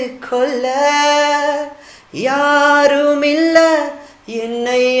புரிந்து கொள்ள யாருமில்ல,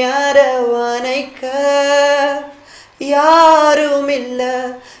 என்னை அரவணைக்க யாருமில்ல,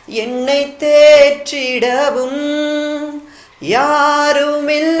 என்னை தேற்றிடவும்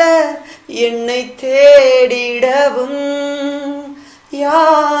யாருமில்ல, என்னை தேடிடவும்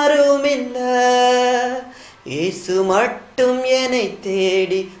யாருமில்ல, இயேசு மட்டும் என்னை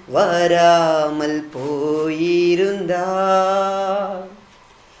தேடி வராமல் போயிருந்தார்,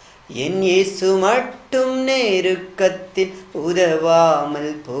 என் இயேசு மட்டும் நெருக்கத்தில்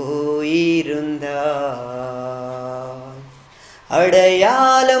உதவாமல் போயிருந்தார்,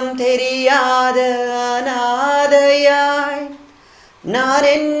 அடையாளம் தெரியாத அநாதையாய் நான்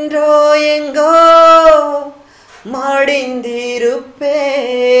என்றோ எங்கோ மடிந்திருப்பேன்,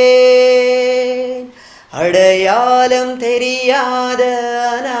 அடையாளம் தெரியாத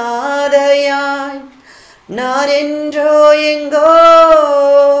அநாதையாய் நான் என்றோ எங்கோ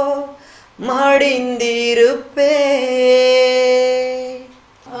மடிந்திருப்பேன்.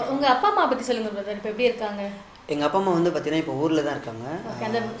 உங்க அப்பா அம்மா பத்தி சொல்லுங்க பிரதர், இப்ப எப்படி இருக்காங்க? எங்கள் அப்பா அம்மா வந்து பார்த்தீங்கன்னா இப்போ ஊரில் தான் இருக்காங்க.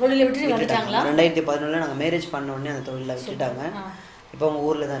 அந்த தொழிலை விட்டுட்டு வந்துட்டாங்களா? 2011 நாங்கள் மேரேஜ் பண்ண உடனே அந்த தொழிலை விட்டுட்டாங்க. இப்போ அவங்க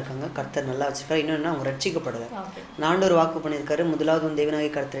ஊரில் தான் இருக்காங்க. கர்த்தர் நல்லா வச்சுருக்காரு. இன்னொன்று அவங்க ரட்சிக்கப்படலை. நான் ஒரு வாக்கு பண்ணியிருக்காரு, முதலாவது உன்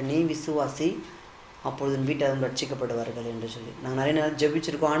தேவனாகிய கர்த்தரை நீ விசுவாசி, அப்பொழுது வீட்டாரும் ரட்சிக்கப்படுவார்கள் என்று சொல்லி. நாங்கள் நிறைய நேரம்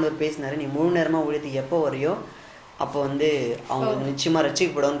ஜெபிச்சிருக்கோம். ஆண்டவர் பேசினார், நீ 3 நேரமாக ஊழியத்துக்கு எப்போ வரையோ அப்போ வந்து அவங்க நிச்சயமாக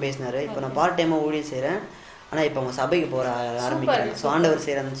ரட்சிக்கப்படுவான்னு பேசினார். இப்போ நான் பார்ட் டைமாக ஊழியம் செய்கிறேன், ஆனால் இப்போ அவங்க சபைக்கு போகிற ஆரம்பிக்கிறாங்க. ஸோ ஆண்டவர்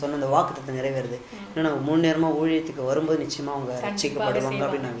செய்கிற சொன்ன அந்த வாக்குத்தத்தை நிறைவேறுது. இன்னும் நாங்கள் 3 நேரமாக ஊழியத்துக்கு வரும்போது நிச்சயமாக அவங்க ரட்சிக்கப்படுவாங்க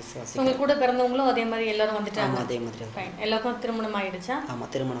அப்படின்னு நான் விசுவாசிக்கிறேன். உங்க கூட பிறந்தவங்களும் அதே மாதிரி எல்லாரும் வந்துட்டாங்க? அதே மாதிரி எல்லாருக்கும் திருமணம் ஆயிடுச்சா?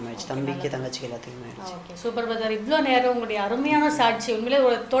 ஆமாம், திருமணம் ஆயிடுச்சு. தம்பிக்கு தங்கச்சிக்கு எல்லாத்துக்குமே ஆயிடுச்சு. Okay, super brother. இவ்வளோ நேரம் உங்களுடைய அருமையான சாட்சி, உண்மையிலே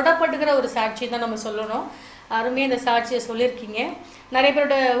ஒரு தொடப்படுகிற ஒரு சாட்சி தான் நம்ம சொல்லணும். அருமையாக இந்த சாட்சியை சொல்லியிருக்கீங்க. நிறைய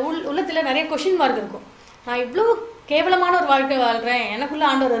பேரோட உள்ளத்தில் நிறைய கொஷின் மார்க் இருக்கும். நான் இவ்வளோ கேவலமான ஒரு வாழ்க்கை வாழ்கிறேன், எனக்குள்ளே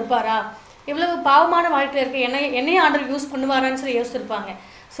ஆண்டவர் இருப்பாரா? இவ்வளவு பாவமான வாழ்க்கையில் இருக்க என்னையும் ஆண்டவர் யூஸ் பண்ணுவாரான்னு சொல்லி யோசிச்சிருப்பாங்க.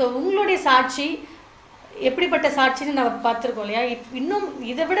 ஸோ உங்களுடைய சாட்சி எப்படிப்பட்ட சாட்சின்னு நம்ம பார்த்துருக்கோம் இல்லையா? இன்னும்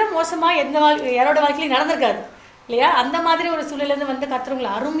இதை விட மோசமாக யாரோட வாழ்க்கையிலையும் நடந்திருக்காது இல்லையா? அந்த மாதிரி ஒரு சூழலேருந்து வந்து கர்த்தர் உங்களை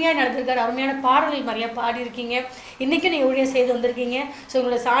அருமையாக நடந்திருக்காரு. அருமையான பாடல்கள் நிறைய பாடியிருக்கீங்க. இன்றைக்கும் நீங்கள் ஊழியம் செய்து வந்திருக்கீங்க. ஸோ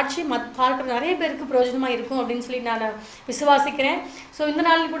உங்களோட சாட்சி பார்க்குற நிறைய பேருக்கு பிரயோஜனமாக இருக்கும் அப்படின்னு சொல்லி நான் விசுவாசிக்கிறேன். ஸோ இந்த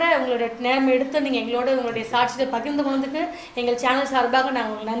நாள் கூட உங்களோட நேரம் எடுத்து நீங்கள் எங்களோட உங்களுடைய சாட்சியை பகிர்ந்து கொண்டதுக்கு எங்கள் சேனல் சார்பாக நான்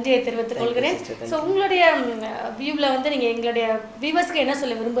உங்களுக்கு நன்றியை தெரிவித்துக் கொள்கிறேன். ஸோ உங்களுடைய வியூவில் வந்து நீங்கள் எங்களுடைய வியூவர்ஸ்க்கு என்ன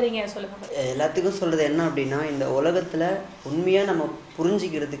சொல்ல விரும்புகிறீங்க சொல்லுங்கள். எல்லாத்துக்கும் சொல்கிறது என்ன அப்படின்னா, இந்த உலகத்தில் உண்மையாக நம்ம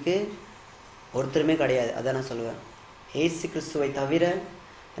புரிஞ்சிக்கிறதுக்கு ஒருத்தருமே கிடையாது. அதான் நான் சொல்லுவேன். ஏசு கிறிஸ்துவை தவிர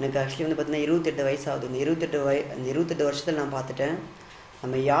எனக்கு ஆக்சுவலி வந்து பார்த்தீங்கன்னா 28 வயசு ஆகுது. இந்த 28 வருஷத்தில் நான் பார்த்துட்டேன்,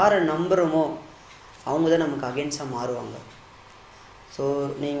 நம்ம யாரை நம்புகிறோமோ அவங்க தான் நமக்கு அகென்ஸ்டாக மாறுவாங்க. ஸோ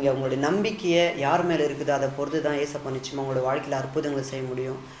நீங்கள் உங்களுடைய நம்பிக்கையை யார் மேலே இருக்குது அதை பொறுத்து தான் ஏசப்பா நிச்சயமாக உங்களோட வாழ்க்கையில் அற்புதங்களை செய்ய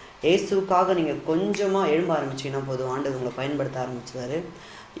முடியும். ஏசுக்காக நீங்கள் கொஞ்சமாக எழும்ப ஆரம்பிச்சிங்கன்னா போதும், ஆண்டவர் உங்களை பயன்படுத்த ஆரம்பிச்சுவார்.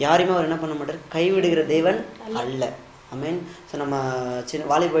 யாரையுமே அவர் என்ன பண்ண மாட்டார், கைவிடுகிற தேவன் அல்ல. ஆமீன். ஸோ நம்ம சின்ன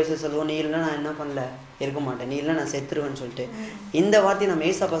வாலிப வயசு சொல்லுவோம், நீ இல்லைன்னா நான் என்ன பண்ணல இருக்க மாட்டேன், நீ இல்லை நான் செத்துருவேன்னு சொல்லிட்டு. இந்த வார்த்தையை நம்ம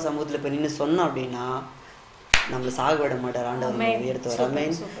ஏசப்பா சமூகத்தில் இப்போ நின்று சொன்னோம் அப்படின்னா நம்மளை சாக விட மாட்டார், ஆண்டவர் உயர்த்துவார்.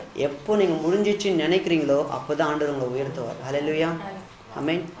 ஆமீன். எப்போ நீங்கள் முடிஞ்சிச்சுன்னு நினைக்கிறீங்களோ அப்போ தான் ஆண்டவர் உங்களை உயர்த்துவார். ஹல்லேலூயா.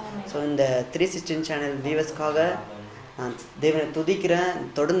 ஆமீன். ஸோ இந்த 316 சேனல் வியூவர்ஸ்க்காக நான் தேவனை துதிக்கிறேன்.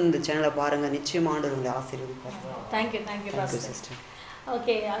 தொடர்ந்து இந்த சேனலை பாருங்கள், நிச்சயமாக ஆண்டவர் உங்களை ஆசீர்வதிப்பார். Thank you sister.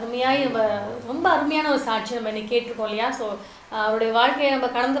 ஓகே, அருமையாக நம்ம ரொம்ப அருமையான ஒரு சாட்சி நம்ம இன்னைக்கு கேட்டிருக்கோம் இல்லையா? ஸோ அவருடைய வாழ்க்கையை நம்ம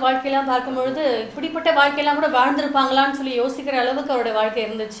கடந்த வாழ்க்கையெல்லாம் பார்க்கும்பொழுது இப்படிப்பட்ட வாழ்க்கையெல்லாம் கூட வாழ்ந்திருப்பாங்களான்னு சொல்லி யோசிக்கிற அளவுக்கு அவருடைய வாழ்க்கை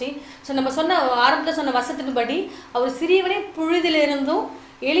இருந்துச்சு. ஸோ நம்ம சொன்ன ஆரம்பத்தில் சொன்ன வசத்தின்படி அவர் சிறியவனே புழுதிலிருந்தும்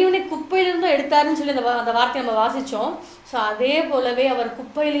எளிவனை குப்பையிலிருந்தும் எடுத்தாருன்னு சொல்லி அந்த வார்த்தையை நம்ம வாசித்தோம். ஸோ அதே போலவே அவர்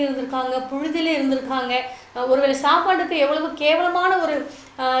குப்பையில் இருந்திருக்காங்க, புழுதியிலே இருந்திருக்காங்க. ஒருவேளை சாப்பாட்டுக்கு எவ்வளவு கேவலமான ஒரு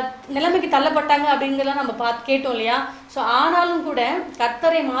நிலைமைக்கு தள்ளப்பட்டாங்க அப்படிங்கிறலாம் நம்ம கேட்டோம் இல்லையா? ஸோ ஆனாலும் கூட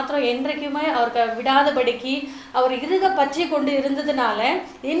கர்த்தரை மாத்திரம் என்றைக்குமே அவருக்கு விடாதபடிக்கு அவர் இருக பற்றி கொண்டு இருந்ததுனால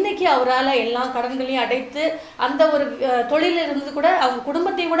இன்னைக்கு அவரால் எல்லா கடன்களையும் அடைத்து அந்த ஒரு தொழிலில் இருந்து கூட அவங்க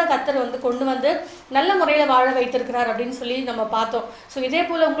குடும்பத்தையும் கூட கர்த்தர் வந்து கொண்டு வந்து நல்ல முறையில் வாழ வைத்திருக்கிறார் அப்படின்னு சொல்லி நம்ம பார்த்தோம். ஸோ இதே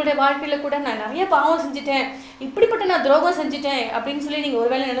போல் உங்களுடைய வாழ்க்கையில் கூட நான் நிறைய பாவம் செஞ்சுட்டேன், இப்படிப்பட்ட நான் துரோகம் செஞ்சுட்டேன் அப்படின்னு சொல்லி நீங்கள்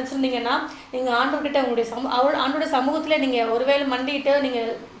ஒருவேளை நினச்சிருந்தீங்கன்னா நீங்கள் ஆண்டவர்கிட்ட உங்களுடைய ஆண்டோட சமூகத்தில் நீங்கள் ஒருவேளை மண்டிட்டு நீங்கள்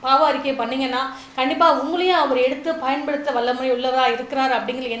பாவ அறிக்கை பண்ணீங்கன்னா கண்டிப்பாக உங்களையும் அவர் எடுத்து பயன்படுத்த வல்லமுறை உள்ளவராக இருக்கிறார்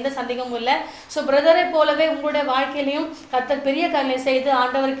அப்படிங்கிற எந்த சந்தேகமும் இல்லை. ஸோ பிரதரை போலவே உங்களுடைய வாழ்க்கையிலையும் கர்த்தர் பெரிய காரியங்களை செய்து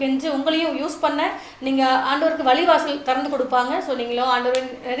ஆண்டவருக்கென்று உங்களையும் யூஸ் பண்ண நீங்கள் ஆண்டவருக்கு வழிவாசல் திறந்து கொடுப்பாங்க. ஸோ நீங்களும் ஆண்டவர்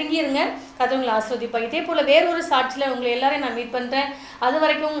நெருங்கிருங்க, கர்த்தர் உங்களை ஆசீர்வதிப்பார். இதே போல் வேறொரு சாட்சியில் உங்களை எல்லாரையும் நான் மீட் பண்ணுறேன். அது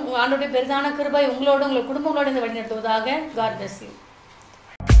வரைக்கும் ஆண்டோடைய பெரிதான கிருபை உங்களோட உங்கள் குடும்பங்களோட இந்த வழி நடத்துவதாக. God bless you.